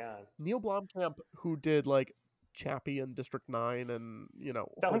 No. Oh, yeah. Neil Blomkamp, who did like Chappie and District 9 and, you know...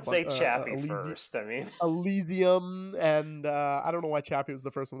 Don't say Chappie first, I mean... Elysium, and I don't know why Chappie was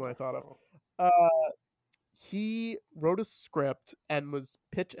the first one that I thought of. He wrote a script and was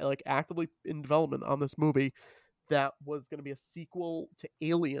actively in development on this movie that was going to be a sequel to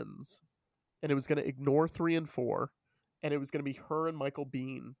Aliens, and it was going to ignore 3 and 4, and it was going to be her and Michael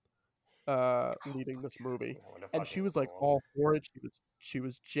Biehn leading this movie, and she was like all for it. She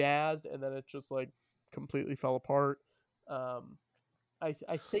was jazzed, and then it just like completely fell apart. I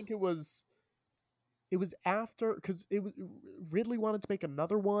think it was after, because Ridley wanted to make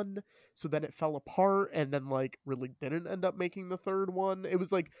another one, so then it fell apart, and then like Ridley didn't end up making the third one. It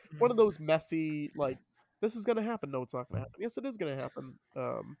was like one of those messy, like, this is gonna happen. No, it's not gonna happen. Yes, it is gonna happen.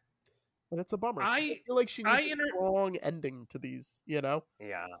 And it's a bummer. I feel like she needs a strong ending to these, you know?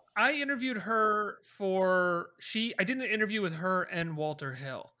 Yeah. I interviewed her I did an interview with her and Walter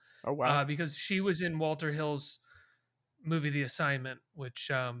Hill. Oh, wow. Because she was in Walter Hill's movie The Assignment,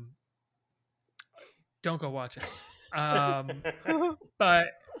 which don't go watch it. But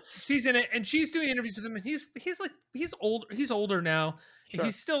she's in it, and she's doing interviews with him, and he's older now. Sure.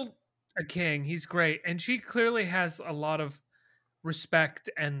 He's still a king. He's great. And she clearly has a lot of respect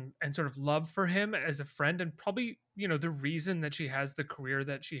and sort of love for him as a friend, and probably, you know, the reason that she has the career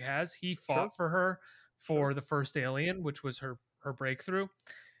that she has. He fought for her for the first Alien, which was her breakthrough.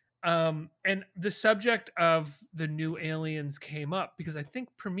 And the subject of the new Aliens came up because I think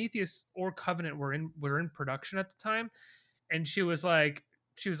Prometheus or Covenant were in production at the time, and she was like,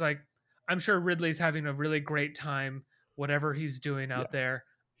 I'm sure Ridley's having a really great time, whatever he's doing out there.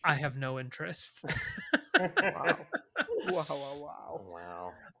 I have no interest.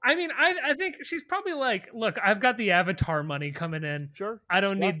 Wow. I mean, I think she's probably like, look, I've got the Avatar money coming in. Sure. I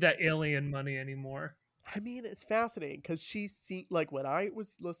don't need that Alien money anymore. I mean, it's fascinating because like when I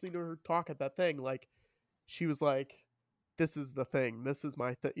was listening to her talk at that thing, like she was like, this is the thing. This is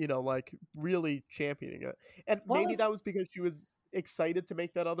my thing, you know, like really championing it. And maybe that was because she was excited to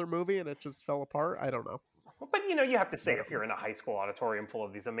make that other movie and it just fell apart. I don't know. But, you know, you have to say, if you're in a high school auditorium full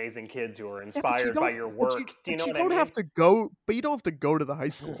of these amazing kids who are inspired by your work, do you know what I mean? You don't have to go, but you don't have to go to the high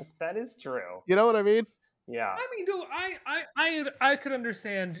school. That is true. You know what I mean? Yeah. I mean, dude, I could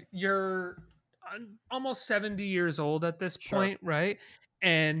understand you're almost 70 years old at this point, right?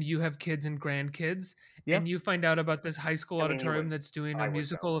 And you have kids and grandkids, and you find out about this high school auditorium that's doing a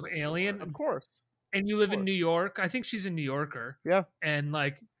musical of Alien. Of course. And you live in New York. I think she's a New Yorker. Yeah. And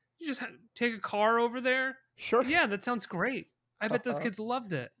like, you just take a car over there. Sure. Yeah, that sounds great. I bet those kids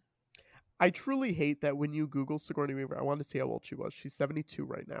loved it. I truly hate that when you Google Sigourney Weaver, I wanted to see how old she was. She's 72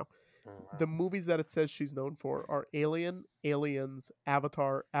 right now. The movies that it says she's known for are Alien, Aliens,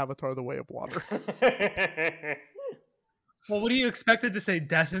 Avatar, Avatar: The Way of Water. Well, what do you expected to say?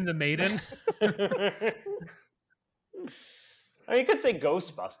 Death and the Maiden? I mean, you could say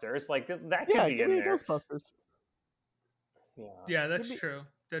Ghostbusters. Like, that could be in there. Ghostbusters. Yeah, that's true.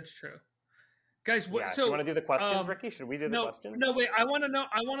 That's true. Guys, so do you want to do the questions, Ricky? Should we do the questions? No, wait. I want to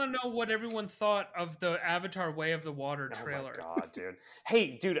know what everyone thought of the Avatar: Way of the Water trailer. Oh my god, dude!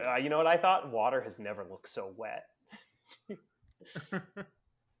 Hey, dude, you know what I thought? Water has never looked so wet.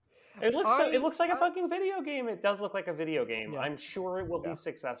 It looks like a fucking video game. It does look like a video game. I'm sure it will be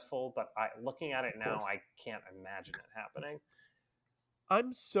successful, but looking at it now, I can't imagine it happening.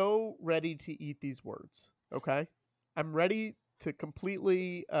 I'm so ready to eat these words. Okay, I'm ready to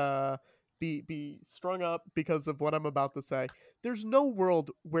completely be strung up because of what I'm about to say. There's no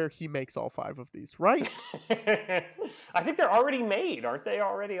world where he makes all 5 of these, right? I think they're already made. Aren't they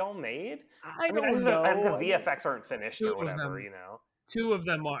already all made? I don't know. And the VFX aren't finished or whatever, you know. 2 of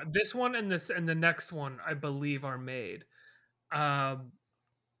them are. This one and the next one, I believe, are made.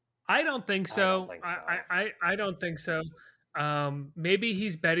 I don't think I so. don't think so. I don't think so. Maybe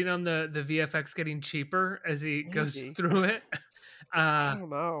he's betting on the VFX getting cheaper as he goes Maybe. through it. I don't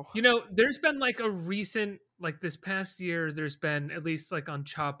know. You know, there's been like a recent, like this past year, there's been at least like on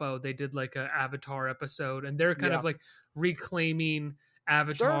Chapo, they did like a Avatar episode, and they're kind Yeah. of like reclaiming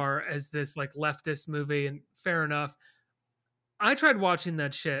Avatar as this like leftist movie, and fair enough. I tried watching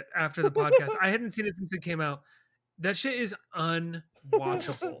that shit after the podcast. I hadn't seen it since it came out. That shit is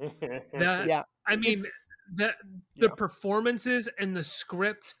unwatchable. That Yeah. I mean, the Yeah. performances and the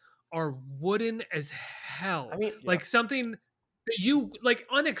script are wooden as hell. I mean, like something that you like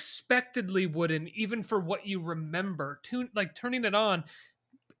unexpectedly wooden, even for what you remember. Turning it on,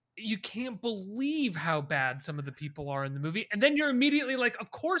 you can't believe how bad some of the people are in the movie, and then you're immediately like, "Of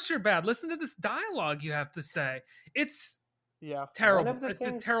course you're bad. Listen to this dialogue you have to say." It's Yeah. terrible. One of the It's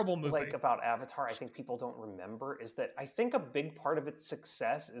things, a terrible movie. like about Avatar, I think people don't remember is that I think a big part of its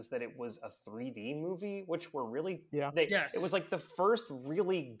success is that it was a 3D movie, which were really Yes. It was like the first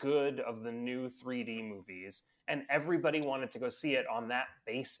really good of the new 3D movies, and everybody wanted to go see it on that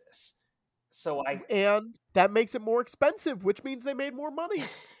basis. So And that makes it more expensive, which means they made more money.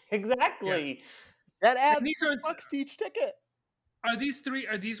 exactly. Yes. That adds And these $6 to each ticket. Are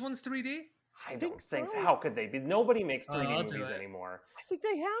these ones 3D? I think don't think so. so. How could they be? Nobody makes 3D I'll do movies it. anymore. I think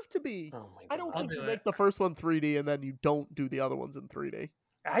they have to be. Oh my god! I don't I'll think do you it. make the first one 3D and then you don't do the other ones in 3D.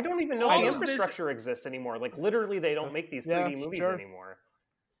 I don't even know All if the of this- infrastructure exists anymore. Like literally, they don't make these 3D movies sure. anymore.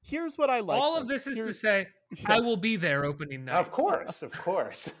 Here's what I like. All though. of this is to Here's- say, Yeah. I will be there opening night. Of course, of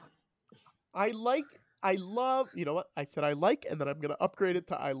course. I love, you know what? I said I like, and then I'm going to upgrade it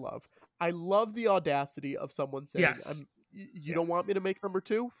to I love. I love the audacity of someone saying, Yes. you don't want me to make number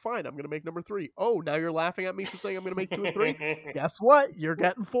 2? Fine, I'm going to make number 3. Oh, now you're laughing at me for saying I'm going to make 2 and 3? Guess what? You're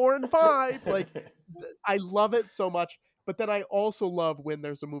getting 4 and 5. Like, I love it so much. But then I also love when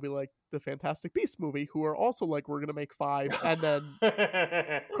there's a movie like the Fantastic Beasts movie, who are also like, we're going to make 5. And then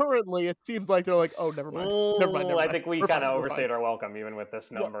currently it seems like they're like, oh, never mind. Never mind. I think we We're kind fine, of we're overstayed fine. our welcome even with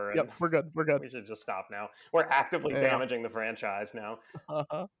this number. Yep, we're good. We're good. We should just stop now. We're actively Yeah. damaging the franchise now.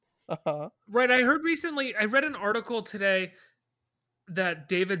 Uh-huh. Uh-huh. Right. I heard recently, I read an article today that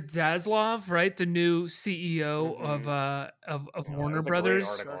David Zaslav, right, the new CEO Mhm. of It Warner was a Brothers,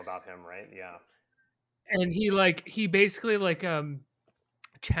 great article about him, right? Yeah. and he basically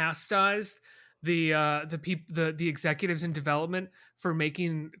chastised the executives in development for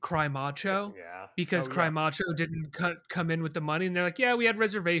making Cry Macho. Yeah. Because Oh, Cry yeah. Macho didn't come in with the money, and they're like, yeah, we had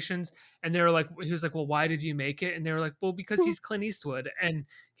reservations, and they were like, he was like, well, why did you make it? And they were like, well, because he's Clint Eastwood, and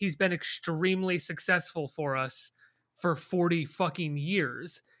he's been extremely successful for us for 40 fucking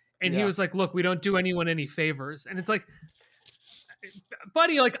years. And he Yeah. was like, look, we don't do anyone any favors. And it's like,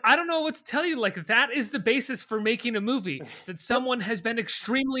 buddy, like, I don't know what to tell you. Like, that is the basis for making a movie, that someone has been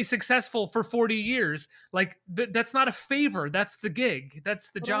extremely successful for 40 years. Like, that's not a favor. That's the gig.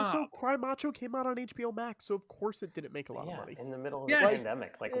 That's the But job. also, Cry Macho came out on HBO Max, so of course it didn't make a lot of money. In the middle of Yes. the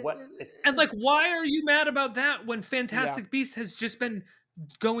pandemic. Like what? And like, why are you mad about that when Fantastic Beasts has just been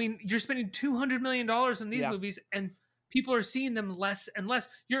going? You're spending $200 million on these Yeah. movies, and people are seeing them less and less.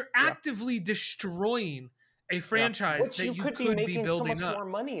 You're actively destroying a franchise Which that you could be making so building much up. more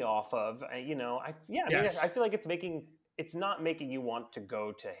money off of. You know, I mean, Yes. I feel like it's not making you want to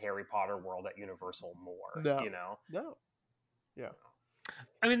go to Harry Potter World at Universal more. No. You know, No. Yeah.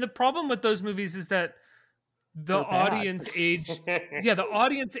 I mean, the problem with those movies is that the They're bad. audience aged. Yeah, the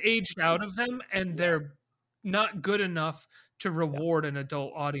audience aged out of them, and they're not good enough to reward an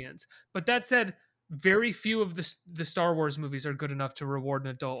adult audience. But that said, very few of the Star Wars movies are good enough to reward an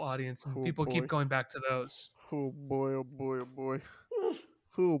adult audience, and Oh, people boy. keep going back to those. Oh boy, oh boy, oh boy.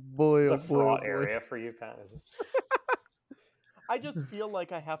 Oh boy, it's oh a boy, oh fraught boy. area for you, Pat. Is this... I just feel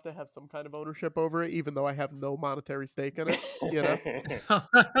like I have to have some kind of ownership over it, even though I have no monetary stake in it. You know?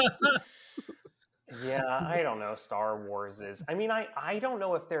 Yeah, I don't know. Star Wars is. I mean, I don't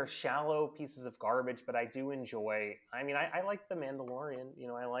know if they're shallow pieces of garbage, but I do enjoy. I mean, I like The Mandalorian. You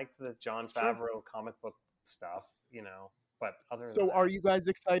know, I liked the Jon Favreau comic book stuff. You know, but other than So, that, are you guys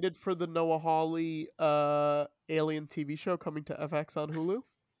excited for the Noah Hawley Alien TV show coming to FX on Hulu?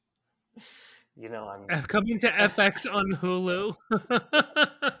 you know, I'm. Coming to FX on Hulu.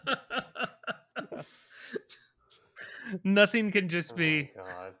 Nothing can just be Oh,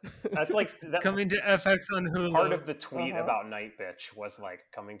 God. That's like that, coming to FX on Hulu. part of the tweet Uh-huh. about Night Bitch was like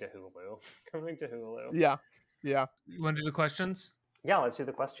coming to Hulu, coming to Hulu. Yeah. Yeah. You want to do the questions? Yeah, let's do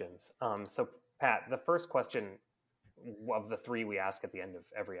the questions. So, Pat, the first question of the 3 we ask at the end of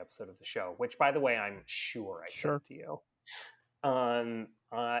every episode of the show, which, by the way, I'm sure I Sure. sent to you.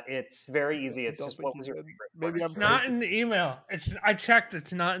 It's very easy. It's don't just think what you was your did. favorite Maybe part? I'm It's not crazy. in the email. I checked.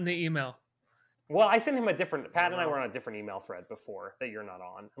 It's not in the email. Well, I sent him a different. Pat and I were on a different email thread before that you're not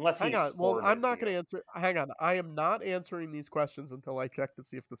on, unless Hang he's on. Well, forwarded I'm not it going to to answer. Hang on. I am not answering these questions until I check to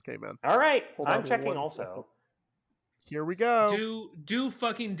see if this came in. All right, Hold I'm on checking 1 also. second. Here we go. Do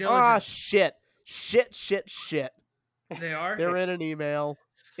fucking Ah, diligence. shit. Shit. They are. They're in an email.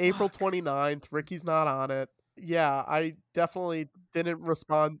 April 29th. Ricky's not on it. Yeah, I definitely didn't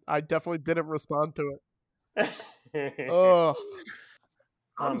respond. To it. Ugh.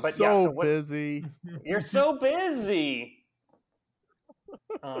 I'm But so yeah, so what's busy. you're so busy.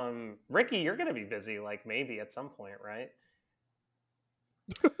 Ricky, you're gonna be busy, like maybe at some point, right?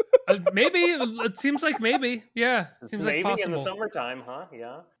 Maybe it seems like maybe. Yeah, It's seems like maybe possible. in the summertime, huh?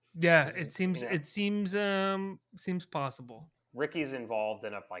 Yeah. Yeah, This it is- seems you know. it seems possible. Ricky's involved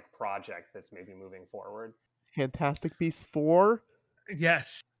in a project that's maybe moving forward. Fantastic Beasts 4.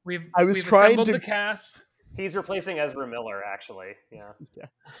 Yes, we've trying assembled to- the cast. He's replacing Ezra Miller, actually. Yeah.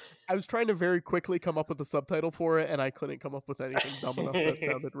 I was trying to very quickly come up with a subtitle for it, and I couldn't come up with anything dumb enough that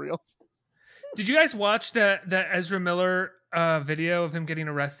sounded real. Did you guys watch the Ezra Miller video of him getting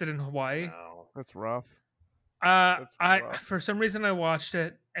arrested in Hawaii? No. That's rough. I rough. for some reason I watched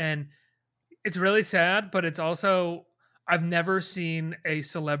it and it's really sad, but it's also I've never seen a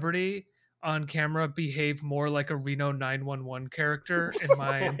celebrity on camera behave more like a Reno 911 character in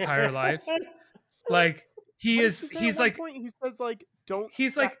my entire life. Like he's like point he says like don't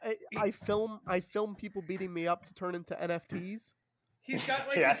he's like I film people beating me up to turn into NFTs. he's got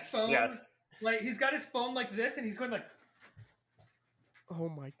like Yes, his phone yes. like he's got his phone like this and he's going like Oh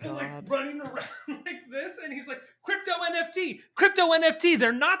my and like god. running around like this and he's like crypto NFT,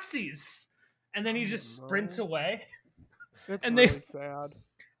 they're Nazis. And then he just sprints no. away. That's and really they- sad.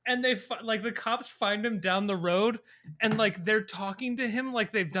 And they like the cops find him down the road and like they're talking to him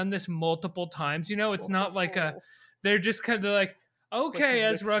like they've done this multiple times, you know. It's not like they're just kind of like, okay,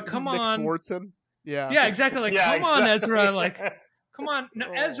 Like he's Ezra, Nick, come he's on. Nick Swartzen. Yeah, exactly. Like, Yeah, come on, exactly. Ezra. Like, come on,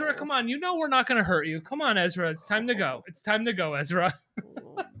 no, Ezra. Oh. Come on. You know we're not gonna hurt you. Come on, Ezra. It's time to go. It's time to go, Ezra.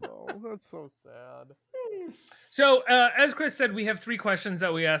 Oh, no, that's so sad. So, as Chris said, we have 3 questions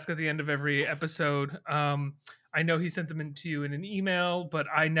that we ask at the end of every episode. I know he sent them in to you in an email, but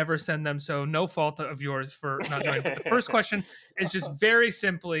I never send them, so no fault of yours for not doing it. The first question is just very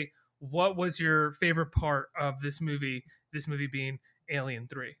simply, what was your favorite part of this movie? This movie being Alien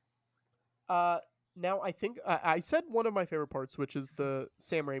 3. Now I think I said one of my favorite parts, which is the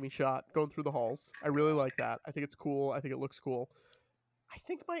Sam Raimi shot going through the halls. I really like that. I think it's cool. I think it looks cool. I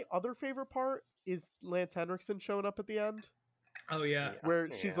think my other favorite part is Lance Henriksen showing up at the end, Oh yeah.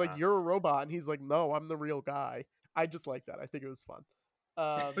 where she's like, "You're a robot," and he's like, "No, I'm the real guy." I just like that. I think it was fun.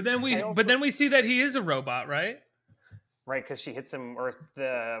 But then I we see that he is a robot, right? Right, because she hits him, or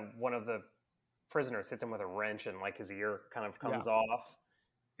one of the prisoners hits him with a wrench, and like his ear kind of comes off.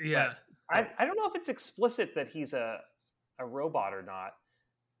 Yeah. I don't know if it's explicit that he's a robot or not.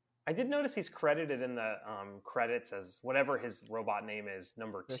 I did notice he's credited in the credits as whatever his robot name is,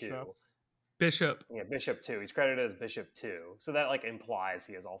 number 2. Bishop. Yeah, Bishop 2. He's credited as Bishop 2. So that like implies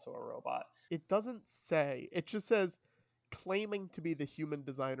he is also a robot. It doesn't say. It just says claiming to be the human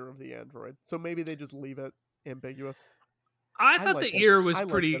designer of the android. So maybe they just leave it ambiguous. I thought like the that. ear was I like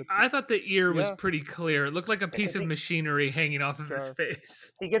pretty. that it's- I thought the ear was Yeah. pretty clear. It looked like a piece of he- machinery hanging off of his Sure.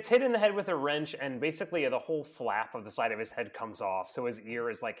 face. He gets hit in the head with a wrench, and basically the whole flap of the side of his head comes off, so his ear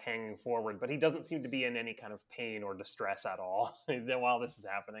is like hanging forward, but he doesn't seem to be in any kind of pain or distress at all while this is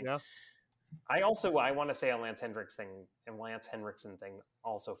happening. Yeah. I want to say a Lance Henriksen thing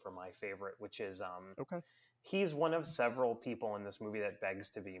also for my favorite, which is Okay. he's one of several people in this movie that begs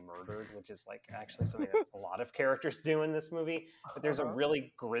to be murdered, which is like actually something that a lot of characters do in this movie. But there's a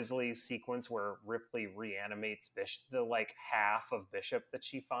really grisly sequence where Ripley reanimates the like half of Bishop that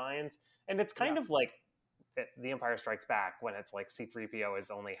she finds, and it's kind of like The Empire Strikes Back when it's like C-3PO is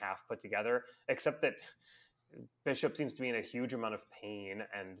only half put together, except that Bishop seems to be in a huge amount of pain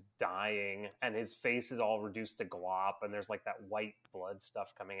and dying, and his face is all reduced to glop, and there's like that white blood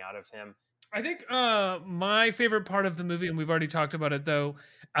stuff coming out of him. I think my favorite part of the movie, and we've already talked about it though,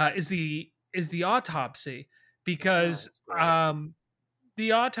 is the autopsy, because it's great.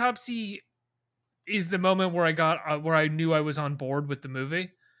 the autopsy is the moment where where I knew I was on board with the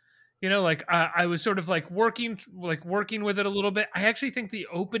movie. You know, like I was sort of like working with it a little bit. I actually think the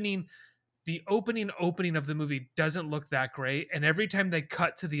opening of the movie doesn't look that great, and every time they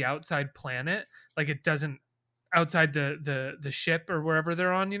cut to the outside planet, like it doesn't outside the ship or wherever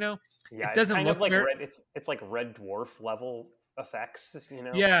they're on, you know. Yeah, It doesn't it's kind look of like very- it's like Red Dwarf level effects, you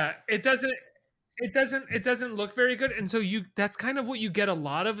know. Yeah, it doesn't. it doesn't look very good, and so that's kind of what you get a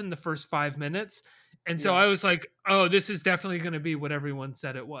lot of in the first 5 minutes. And so Yeah. I was like, oh, this is definitely going to be what everyone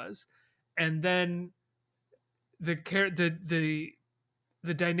said it was. And then the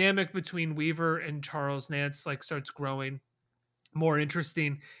dynamic between Weaver and Charles Nance like starts growing more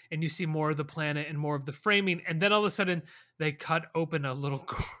interesting, and you see more of the planet and more of the framing, and then all of a sudden they cut open a little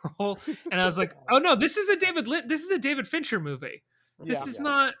girl, and I was like, oh no, this is a David Fincher movie. This Yeah. is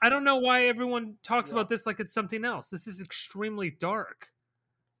not. I don't know why everyone talks Yeah. about this like it's something else. This is extremely dark.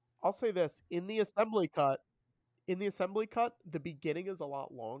 I'll say this, in the assembly cut, the beginning is a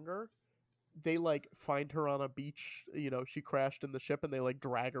lot longer. They like find her on a beach, she crashed in the ship, and they like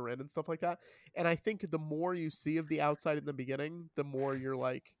drag her in and stuff like that. And I think the more you see of the outside in the beginning, the more you're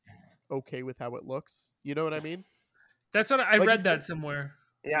like okay with how it looks. You know what I mean? That's what I Like, read that somewhere.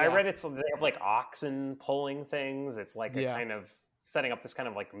 Yeah, I Yeah. read it's they have like oxen pulling things. It's like a Yeah. kind of setting up this kind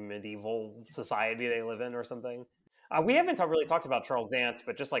of like medieval society they live in or something. We haven't really talked about Charles Dance,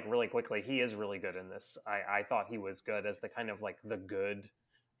 but just like really quickly, he is really good in this. I thought he was good as the kind of like the good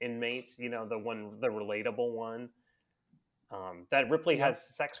inmate, the relatable one that Ripley Yeah.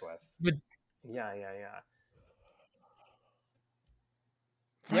 has sex with. But Yeah.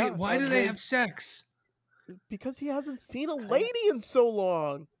 right, Yeah, why do they have sex? Because he hasn't seen It's a kind of- lady in so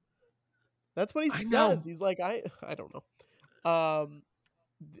long. That's what he I know. says. He's like, I don't know.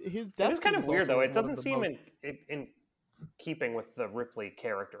 His death It is kind scene of is weird also though. one It of doesn't the seem most- in keeping with the Ripley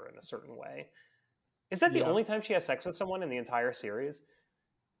character in a certain way. Is that the Yeah. only time she has sex with someone in the entire series?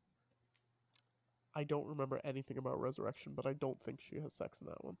 I don't remember anything about Resurrection, but I don't think she has sex in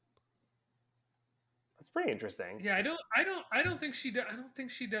that one. That's pretty interesting. Yeah, I don't think she does. I don't think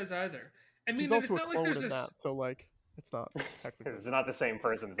she does either. I mean, She's and it's also a not like clone there's in a that, so like it's not technically. It's not the same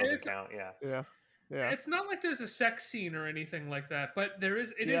person. It doesn't It's- count. Yeah. Yeah. it's not like there's a sex scene or anything like that, but it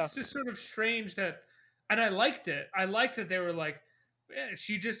is Yeah. just sort of strange that, and I liked it. I liked that they were like,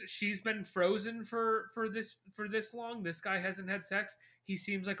 she's been frozen for this long. This guy hasn't had sex. He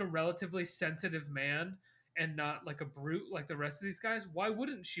seems like a relatively sensitive man and not like a brute like the rest of these guys. Why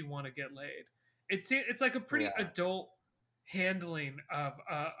wouldn't she want to get laid? It's like a pretty Yeah. adult handling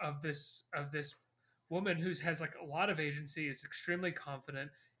of this woman who has like a lot of agency, is extremely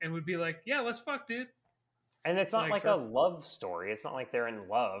confident, and would be like, yeah, let's fuck, dude. And it's not Like, like a love story. It's not like they're in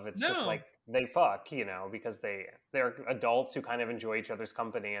love. It's just No. like they fuck, because they're adults who kind of enjoy each other's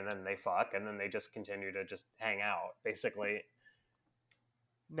company, and then they fuck, and then they just continue to just hang out, basically.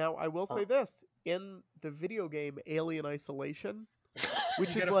 Now I will say this: in the video game Alien Isolation, which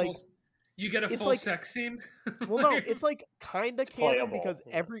You is get a like, full, you get a it's full like- sex scene. well, no, it's like kind of It's canon playable, because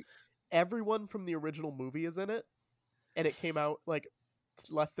yeah. everyone from the original movie is in it, and it came out like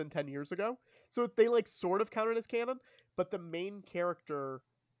less than 10 years ago. So they like sort of count it as canon, but the main character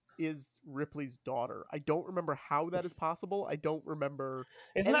is Ripley's daughter. I don't remember how that is possible. I don't remember.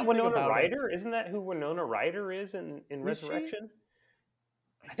 Isn't that anything Winona about it. Ryder? Isn't that who Winona Ryder is in Is she? Resurrection?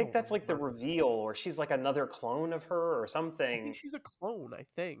 I think don't that's like the remember. reveal, or she's like another clone of her or I something. think she's a clone. I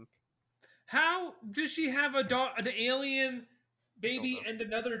think. How does she have an alien baby Don't know. and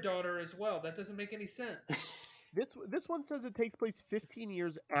another daughter as well? That doesn't make any sense. This one says it takes place 15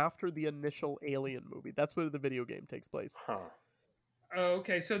 years after the initial Alien movie. That's where the video game takes place. Huh. Oh,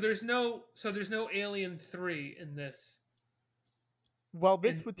 okay. So there's no Alien 3 in this. Well,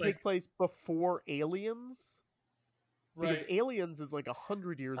 this And, would like- take place before Aliens, because Right. Aliens is like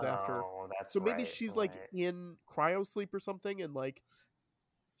 100 years after. Oh, that's So maybe right, she's like right. in cryosleep or something, and like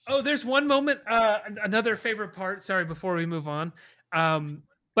Oh, there's one moment. Another favorite part. Sorry, before we move on.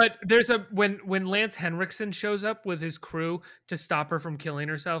 But there's when Lance Henriksen shows up with his crew to stop her from killing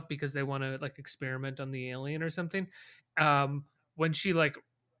herself because they want to like experiment on the alien or something. When she like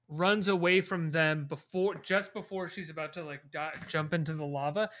runs away from them just before she's about to like jump into the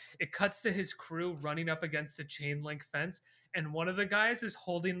lava, it cuts to his crew running up against a chain link fence, and one of the guys is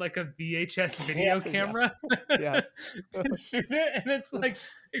holding like a VHS video Yes. camera Yes. to shoot it, and it's like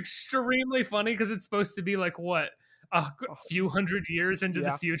extremely funny because it's supposed to be like what a few hundred years into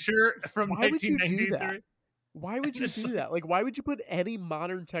Yeah. the future from Why would you do 1993. that? Why would you do that? Like, why would you put any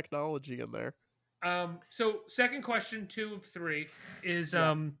modern technology in there? So second question, 2 of 3 is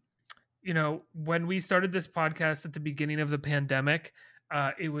Yes. when we started this podcast at the beginning of the pandemic,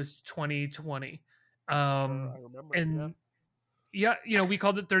 it was 2020. Sure, I remember. And yeah, we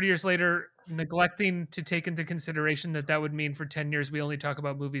called it 30 years later, neglecting to take into consideration that would mean for 10 years we only talk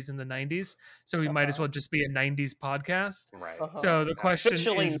about movies in the 90s, so we might as well just be a 90s podcast. Right. Uh-huh. So the question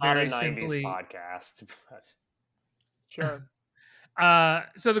Officially is not very a 90s simply podcast, but Sure.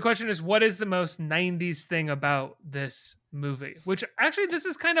 So the question is, what is the most 90s thing about this movie? Which actually, this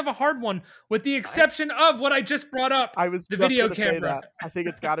is kind of a hard one, with the exception of what I just brought up, I was the just video gonna say camera. that. I think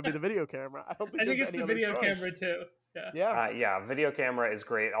it's got to be the video camera. I don't think I think there's it's any the other video choice. camera too. Yeah. Yeah. Yeah, video camera is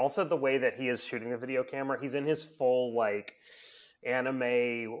great. Also, the way that he is shooting the video camera, he's in his full like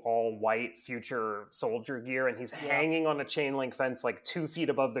anime all white future soldier gear, and he's hanging on a chain link fence like 2 feet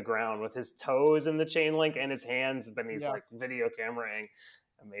above the ground with his toes in the chain link and his hands, but he's like video cameraing.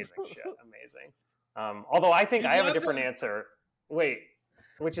 Amazing shit. Amazing. Although I think I have a different answer. Wait,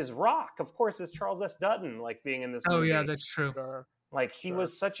 which is Rock, of course, is Charles S. Dutton like being in this movie. Oh yeah, that's true. Like he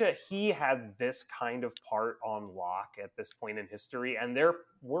was he had this kind of part on lock at this point in history, and there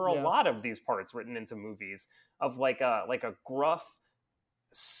were a lot of these parts written into movies of like a gruff,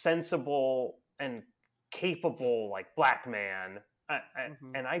 sensible, and capable like black man.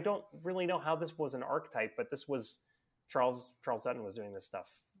 And I don't really know how this was an archetype, but this was Charles Dutton was doing this stuff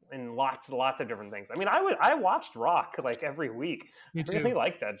in lots of different things. I mean, I watched Rock like every week. I really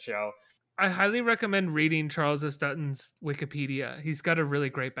liked that show. I highly recommend reading Charles S. Dutton's Wikipedia. He's got a really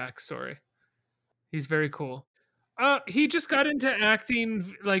great backstory. He's very cool. He just got into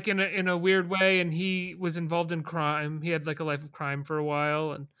acting like in a weird way, and he was involved in crime. He had like a life of crime for a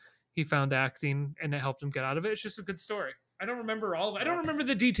while, and he found acting, and it helped him get out of it. It's just a good story. I don't remember all of it. I don't remember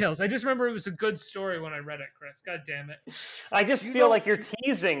the details. I just remember it was a good story when I read it, Chris. God damn it. I just feel like you're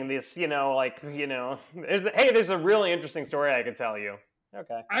teasing this, there's a really interesting story I could tell you.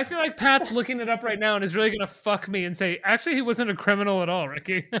 Okay. I feel like Pat's looking it up right now and is really going to fuck me and say, actually, he wasn't a criminal at all,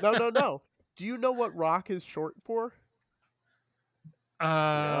 Ricky. No. Do you know what Rock is short for?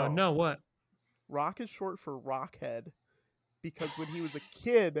 No, what? Rock is short for Rockhead, because when he was a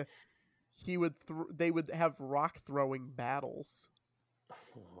kid, they would have rock throwing battles.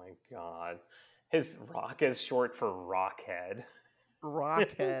 Oh my god. His Rock is short for Rockhead.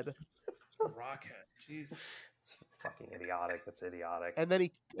 Rockhead. Rockhead. Jeez. It's fucking idiotic. That's idiotic. And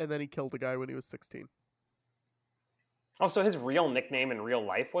then he killed a guy when he was 16. Oh, so his real nickname in real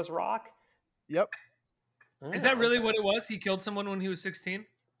life was Rock? Yep. Is that really what it was? He killed someone when he was 16?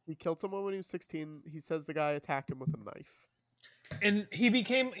 He killed someone when he was 16. He says the guy attacked him with a knife. And he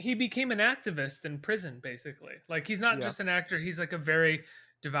became an activist in prison, basically. Like, he's not just an actor, he's like a very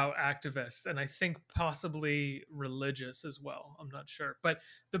devout activist, and I think possibly religious as well. I'm not sure. But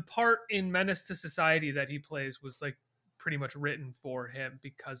the part in Menace to Society that he plays was like pretty much written for him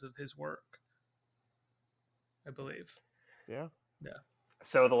because of his work, I believe. Yeah.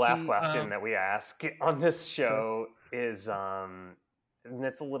 So the last question that we ask on this show is, and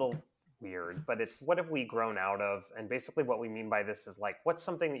it's a little weird, but it's what have we grown out of? And basically what we mean by this is like, what's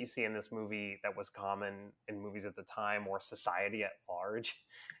something that you see in this movie that was common in movies at the time or society at large,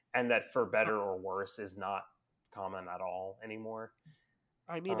 and that for better or worse is not common at all anymore?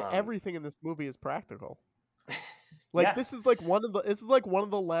 I mean, everything in this movie is practical. Like yes. this is like one of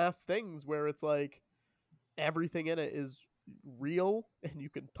the last things where it's like everything in it is real and you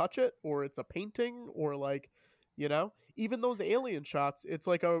can touch it, or it's a painting, or like, even those alien shots, it's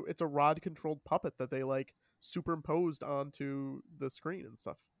a rod controlled puppet that they like superimposed onto the screen and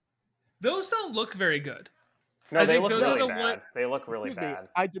stuff. Those don't look very good. No, they look really bad. They look really bad.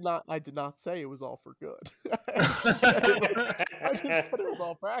 I did not say it was all for good. I just said it was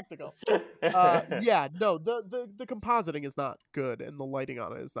all practical. The compositing is not good, and the lighting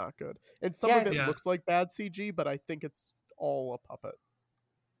on it is not good. And some of it looks like bad CG, but I think it's all a puppet,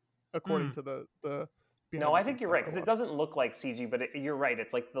 according to the. No, I think you're right, because it doesn't look like CG, but you're right.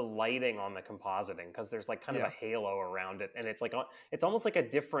 It's like the lighting on the compositing, because there's like kind of a halo around it, and it's like it's almost like a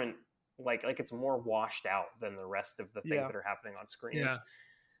different, like it's more washed out than the rest of the things that are happening on screen. Yeah,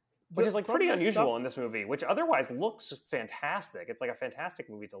 which is like pretty unusual in this movie, which otherwise looks fantastic. It's like a fantastic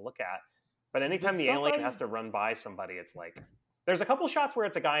movie to look at, but anytime the alien has to run by somebody, it's like there's a couple shots where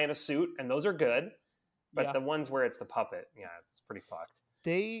it's a guy in a suit, and those are good, but the ones where it's the puppet, it's pretty fucked.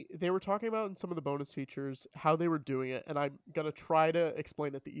 They were talking about in some of the bonus features how they were doing it, and I'm gonna try to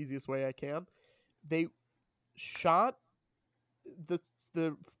explain it the easiest way I can. They shot the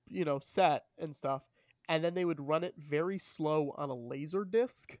set and stuff, and then they would run it very slow on a laser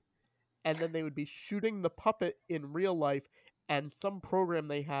disc, and then they would be shooting the puppet in real life, and some program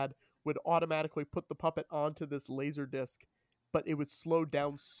they had would automatically put the puppet onto this laser disc, but it would slow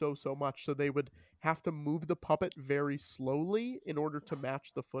down so much, so they would have to move the puppet very slowly in order to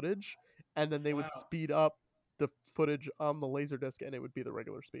match the footage, and then they would speed up the footage on the Laserdisc, and it would be the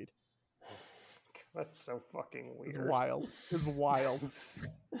regular speed. That's so fucking weird. It's wild. It's wild.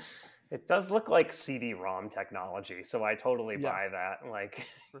 It does look like CD-ROM technology, so I totally buy that. Like,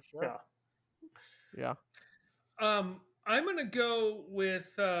 for sure. Yeah. I'm gonna go with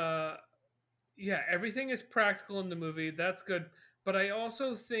yeah, everything is practical in the movie. That's good. But I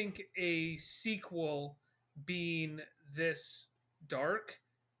also think a sequel being this dark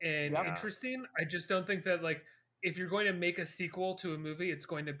and Yep. Yeah. interesting, I just don't think that like if you're going to make a sequel to a movie, it's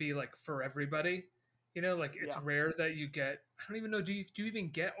going to be like for everybody. You know, like it's Yeah. rare that you get. I don't even know. Do you even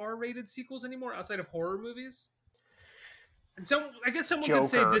get R-rated sequels anymore outside of horror movies? And so I guess someone could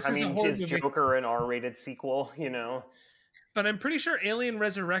say Joker. this I is a mean, horror is movie, Joker an R-rated sequel? You know, but I'm pretty sure Alien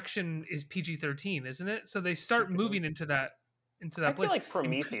Resurrection is PG-13, isn't it? So they start think it moving is. into I that feel place. like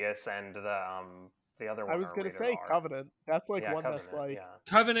Prometheus and the other I one was are gonna rated say R. Covenant. That's like Yeah, one that's Covenant. like, Yeah.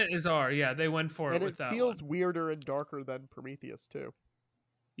 Covenant is R. Yeah, they went for it and with it that feels one. weirder and darker than Prometheus too.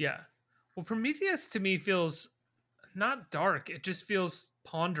 Yeah. Well, Prometheus to me feels not dark. It just feels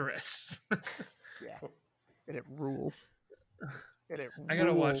ponderous. Yeah, and it rules. And it I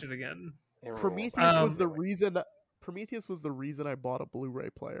gotta watch rules. it again. It rules. Prometheus was the Absolutely. reason. Prometheus was the reason I bought a Blu-ray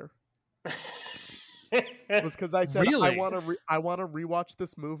player. Was because I said Really? I want to rewatch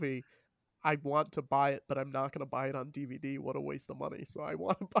this movie. I want to buy it, but I'm not going to buy it on DVD. What a waste of money! So I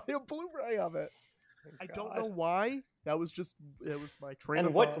want to buy a Bluray of it. I don't know why. That was just it was my train And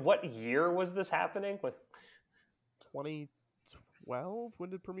of what thought. what year was this happening with? 2012. When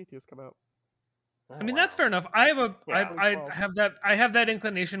did Prometheus come out? I mean, that's fair enough. I have a Yeah. I have that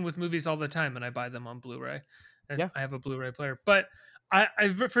inclination with movies all the time, and I buy them on Blu-ray, and Yeah. I have a Blu-ray player. But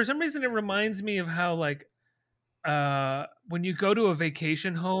I for some reason it reminds me of how like when you go to a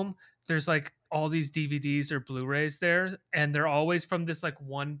vacation home, there's like all these DVDs or Blu-rays there, and they're always from this like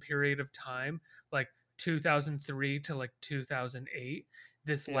one period of time, like 2003 to like 2008.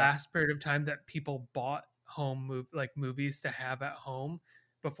 This Yeah. last period of time that people bought movies to have at home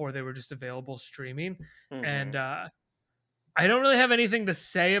before they were just available streaming. Mhm. And I don't really have anything to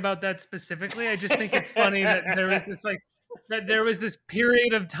say about that specifically. I just think it's funny that there was this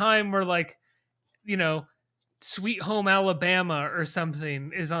period of time where like, you know, Sweet Home Alabama or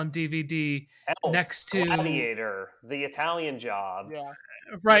something is on DVD Elf, next to Gladiator, The Italian Job. Yeah.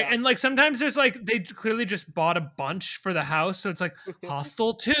 right, Yeah. and like sometimes there's like they clearly just bought a bunch for the house, so it's like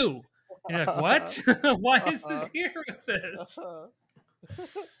Hostel 2. And you're like, what? Why is this here with this?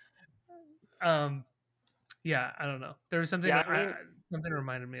 Yeah, I don't know. There was something Yeah, that I mean- something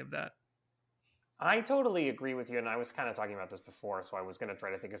reminded me of that. I totally agree with you, and I was kind of talking about this before, so I was going to try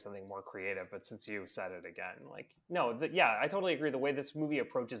to think of something more creative. But since you said it again, like, no, yeah, I totally agree. The way this movie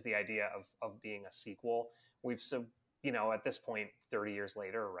approaches the idea of being a sequel, at this point, 30 years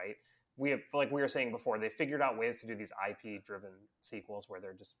later, right? We have, like we were saying before, they figured out ways to do these IP-driven sequels where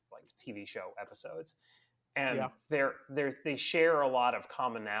they're just like TV show episodes, and they share a lot of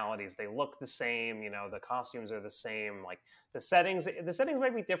commonalities. They look the same, the costumes are the same, like the settings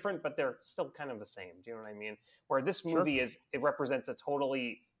might be different, but they're still kind of the same. Do you know what I mean? Where this movie it represents a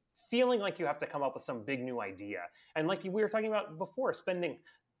totally feeling like you have to come up with some big new idea, and like we were talking about before, spending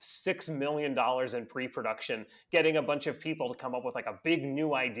 $6 million in pre-production, getting a bunch of people to come up with like a big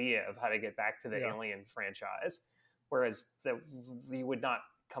new idea of how to get back to the Alien franchise, whereas you would not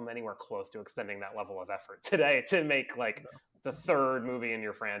come anywhere close to expending that level of effort today to make like the third movie in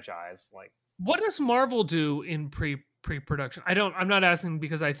your franchise. Like, what does Marvel do in pre-production? I'm not asking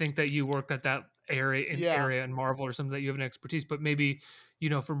because I think that you work at that area in Marvel or something that you have an expertise, but maybe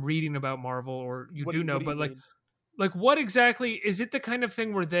from reading about Marvel or you What do know, you but mean? like what exactly is it? The kind of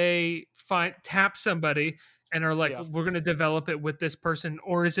thing where they tap somebody and are like, we're going to develop it with this person,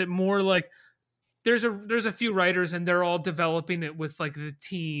 or is it more like there's a few writers and they're all developing it with like the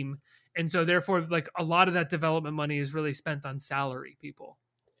team, and so therefore like a lot of that development money is really spent on salary people?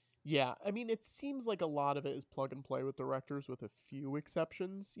 Yeah, I mean, it seems like a lot of it is plug and play with directors, with a few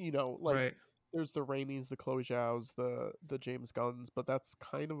exceptions. Like Right. there's the Raimis, the Chloe Zhao's, the James Gunns, but that's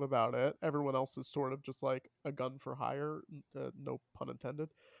kind of about it. Everyone else is sort of just like a gun for hire, no pun intended.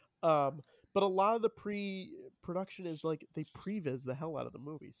 But a lot of the pre-production is like they previs the hell out of the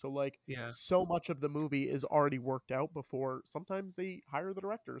movie. So like, so much of the movie is already worked out before. Sometimes they hire the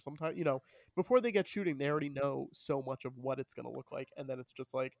director. Sometimes before they get shooting, they already know so much of what it's going to look like, and then it's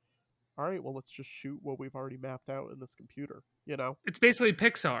just like, all right, well, let's just shoot what we've already mapped out in this computer. It's basically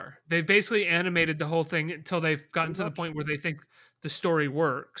Pixar. They've basically animated the whole thing until they've gotten to the point where they think the story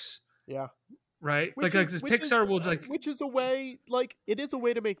works. Yeah. Right? Like this Pixar will like, which is a way, like, it is a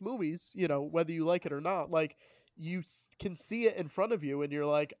way to make movies, whether you like it or not. Like, you can see it in front of you and you're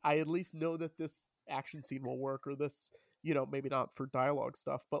like, I at least know that this action scene will work, or this, maybe not for dialogue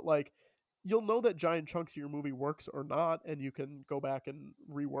stuff, but like, you'll know that giant chunks of your movie works or not, and you can go back and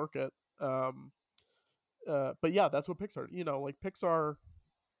rework it. But yeah, that's what Pixar, like Pixar,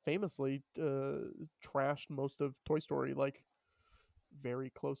 famously trashed most of Toy Story, like very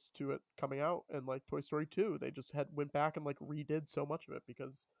close to it coming out, and like Toy Story 2, they just went back and like redid so much of it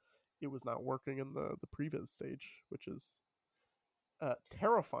because it was not working in the previs stage, which is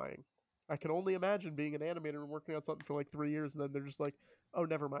terrifying. I can only imagine being an animator and working on something for like 3 years, and then they're just like, oh,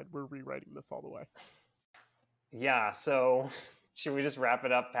 never mind, we're rewriting this all the way. Yeah, so should we just wrap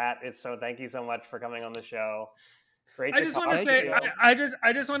it up, Pat? So thank you so much for coming on the show. Great. I just want to say, I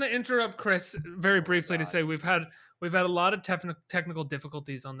just want to interrupt Chris very briefly to say we've had a lot of technical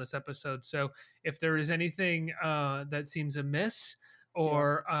difficulties on this episode. So if there is anything that seems amiss,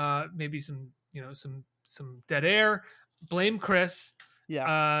 or maybe some dead air, blame Chris.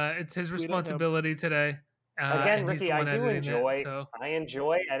 Yeah, it's his responsibility today. Again, Ricky, I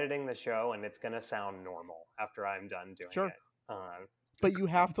enjoy editing the show, and it's gonna sound normal after I'm done doing it. But you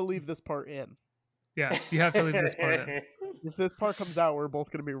have to leave this part in. Yeah, you have to leave this part in. If this part comes out, we're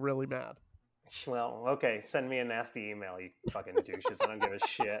both gonna be really mad. Well, okay, send me a nasty email, you fucking douches. I don't give a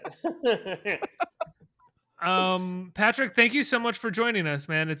shit. Patrick, thank you so much for joining us,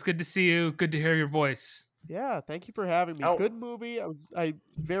 man. It's good to see you. Good to hear your voice. Yeah, thank you for having me. Good movie. I'm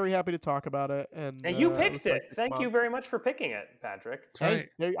very happy to talk about it. And you picked it. Thank you very much for picking it, Patrick. Hey,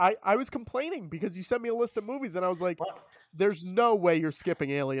 I was complaining because you sent me a list of movies, and I was like, there's no way you're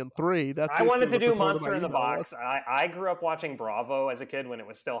skipping Alien 3. I wanted to do Monster in the Box. I grew up watching Bravo as a kid when it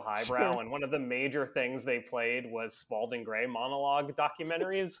was still highbrow, and one of the major things they played was Spalding Gray monologue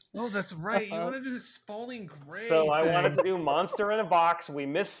documentaries. Oh, that's right. You want to do the Spalding Gray So I wanted to do Monster in a Box. We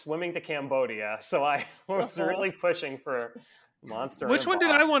missed Swimming to Cambodia, so I was really pushing for Monster Which in a one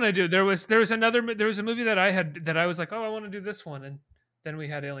Box. did I want to do? There was a movie that I had that I was like, oh, I want to do this one, and then we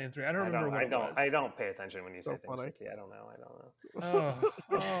had Alien 3. I don't remember what it was. I don't pay attention when you say things, Ricky. I don't know.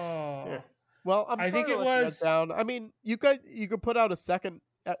 Oh. Well, I think it was down. I mean, you could put out a second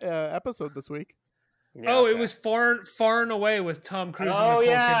episode this week. Yeah, it was far and away with Tom Cruise. Oh, and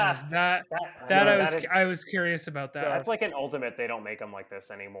yeah. I was curious about that. That's like an ultimate. They don't make them like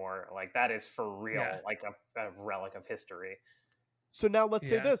this anymore. Like that is for real, like a relic of history. So now let's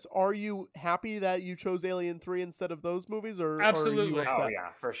say this: are you happy that you chose Alien 3 instead of those movies, or absolutely? Oh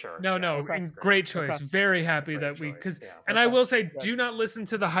yeah, for sure. No, great choice. Okay. Very happy that we and I will say, do not listen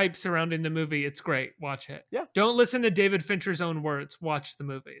to the hype surrounding the movie. It's great. Watch it. Yeah. Don't listen to David Fincher's own words. Watch the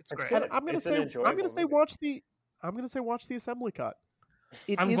movie. It's great. Good. I'm gonna say watch the assembly cut.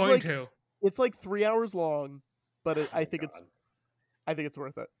 It's like 3 hours long, but I think it's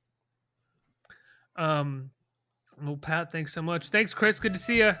worth it. Well, Pat, thanks so much. Thanks, Chris. Good to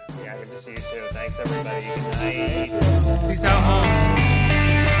see you. Yeah, good to see you too. Thanks, everybody. Good night. Peace out, Holmes.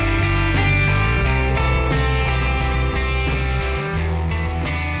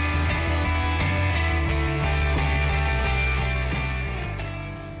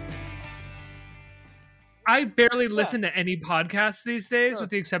 I barely listen to any podcasts these days,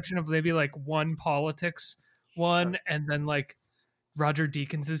 with the exception of maybe like one politics one, and then like Roger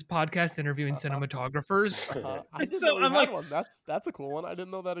Deakins' podcast interviewing cinematographers. I didn't know he had one. That's a cool one. I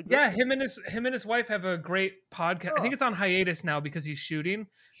didn't know that existed. Yeah, him and his wife have a great podcast. I think it's on hiatus now because he's shooting,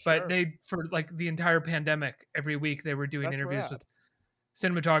 but they for like the entire pandemic, every week they were doing interviews with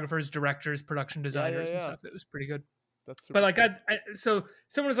cinematographers, directors, production designers and stuff. It was pretty good. That's but like so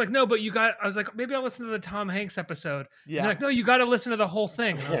someone was like, no, but I was like, maybe I'll listen to the Tom Hanks episode. Yeah. And they're like, no, you got to listen to the whole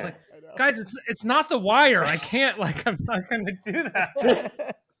thing. And I was like, guys, it's not The Wire. I can't, like, I'm not going to do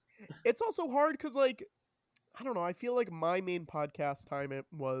that. It's also hard because, like, I don't know. I feel like my main podcast time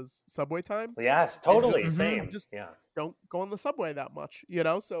was subway time. Yes, totally. Same. Just don't go on the subway that much,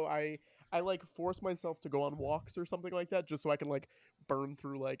 So I like force myself to go on walks or something like that just so I can like burn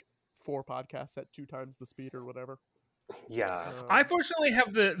through like 4 podcasts at 2 times the speed or whatever. Yeah, I fortunately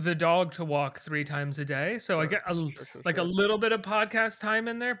have the dog to walk 3 times a day, so I get a little bit of podcast time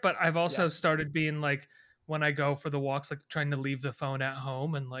in there. But I've also started being like, when I go for the walks, like trying to leave the phone at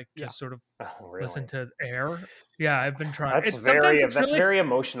home and like just sort of listen to air. Yeah, I've been trying. That's very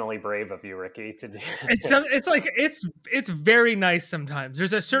emotionally brave of you, Ricky, to do. It's very nice sometimes.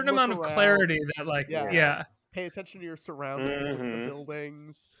 There's a certain amount of clarity that like pay attention to your surroundings, look at the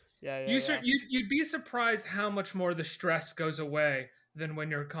buildings. You'd be surprised how much more the stress goes away than when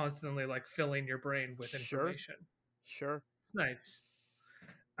you're constantly like filling your brain with information. Sure. It's nice.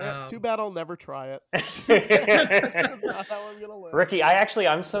 Too bad I'll never try it. That's not how I'm gonna live. Ricky,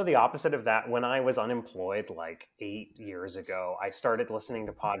 I'm so the opposite of that. When I was unemployed like 8 years ago, I started listening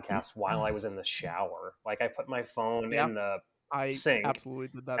to podcasts while I was in the shower. Like I put my phone in the I sync. absolutely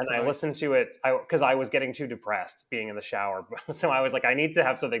did that And I tonight. listened to it because I was getting too depressed being in the shower. So I was like, I need to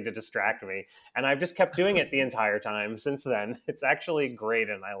have something to distract me. And I've just kept doing it the entire time since then. It's actually great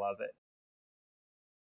and I love it.